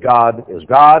know that God is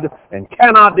God and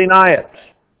cannot deny it.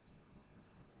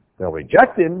 They'll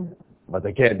reject him, but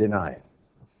they can't deny it.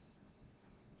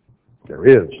 There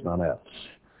is none else.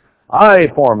 I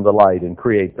form the light and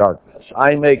create darkness.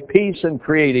 I make peace and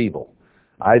create evil.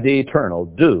 I, the Eternal,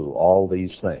 do all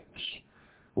these things.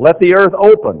 Let the earth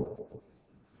open,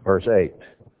 verse 8.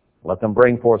 Let them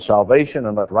bring forth salvation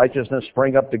and let righteousness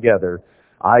spring up together.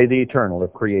 I, the Eternal,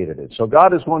 have created it. So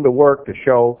God is going to work to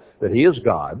show that he is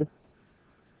God.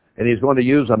 And he's going to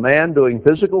use a man doing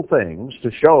physical things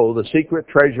to show the secret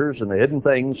treasures and the hidden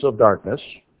things of darkness.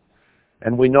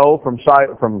 And we know from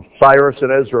Cyrus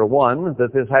and Ezra 1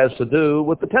 that this has to do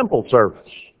with the temple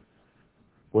service,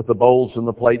 with the bowls and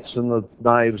the plates and the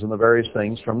knives and the various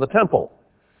things from the temple.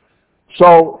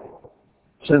 So,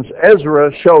 since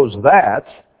Ezra shows that,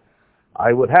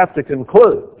 I would have to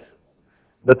conclude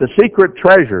that the secret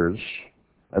treasures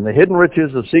and the hidden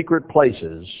riches of secret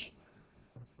places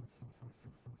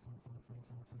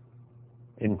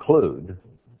include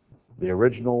the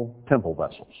original temple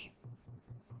vessels.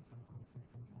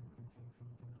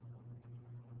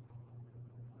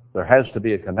 There has to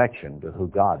be a connection to who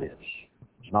God is.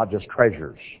 It's not just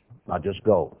treasures, not just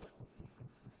gold.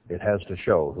 It has to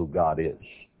show who God is.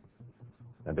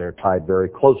 And they're tied very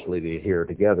closely here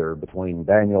together between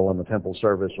Daniel and the temple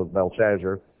service of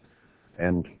Belshazzar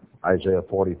and Isaiah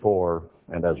 44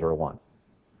 and Ezra 1.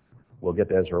 We'll get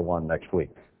to Ezra 1 next week.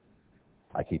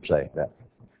 I keep saying that.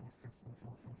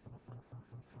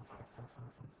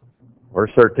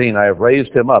 Verse 13, I have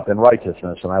raised him up in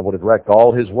righteousness, and I will direct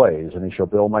all his ways, and he shall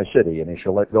build my city, and he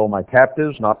shall let go my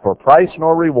captives, not for price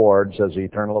nor reward, says the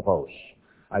eternal of hosts.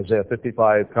 Isaiah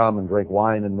 55, come and drink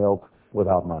wine and milk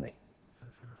without money.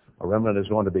 A remnant is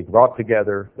going to be brought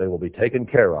together. They will be taken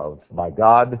care of by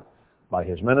God, by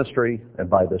his ministry, and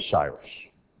by this Cyrus.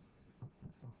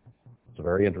 It's a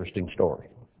very interesting story.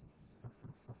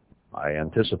 I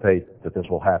anticipate that this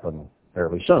will happen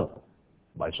fairly soon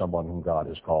by someone whom God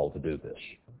has called to do this.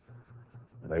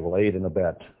 And they will aid and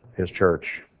abet his church.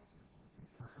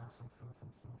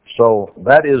 So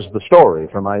that is the story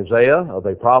from Isaiah of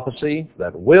a prophecy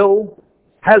that will,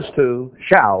 has to,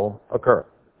 shall occur,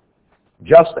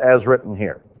 just as written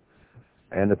here.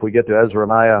 And if we get to Ezra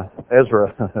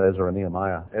and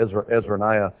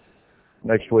Nehemiah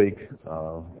next week,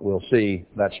 we'll see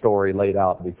that story laid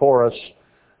out before us.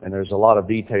 And there's a lot of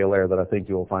detail there that I think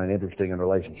you will find interesting in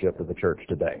relationship to the church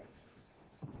today.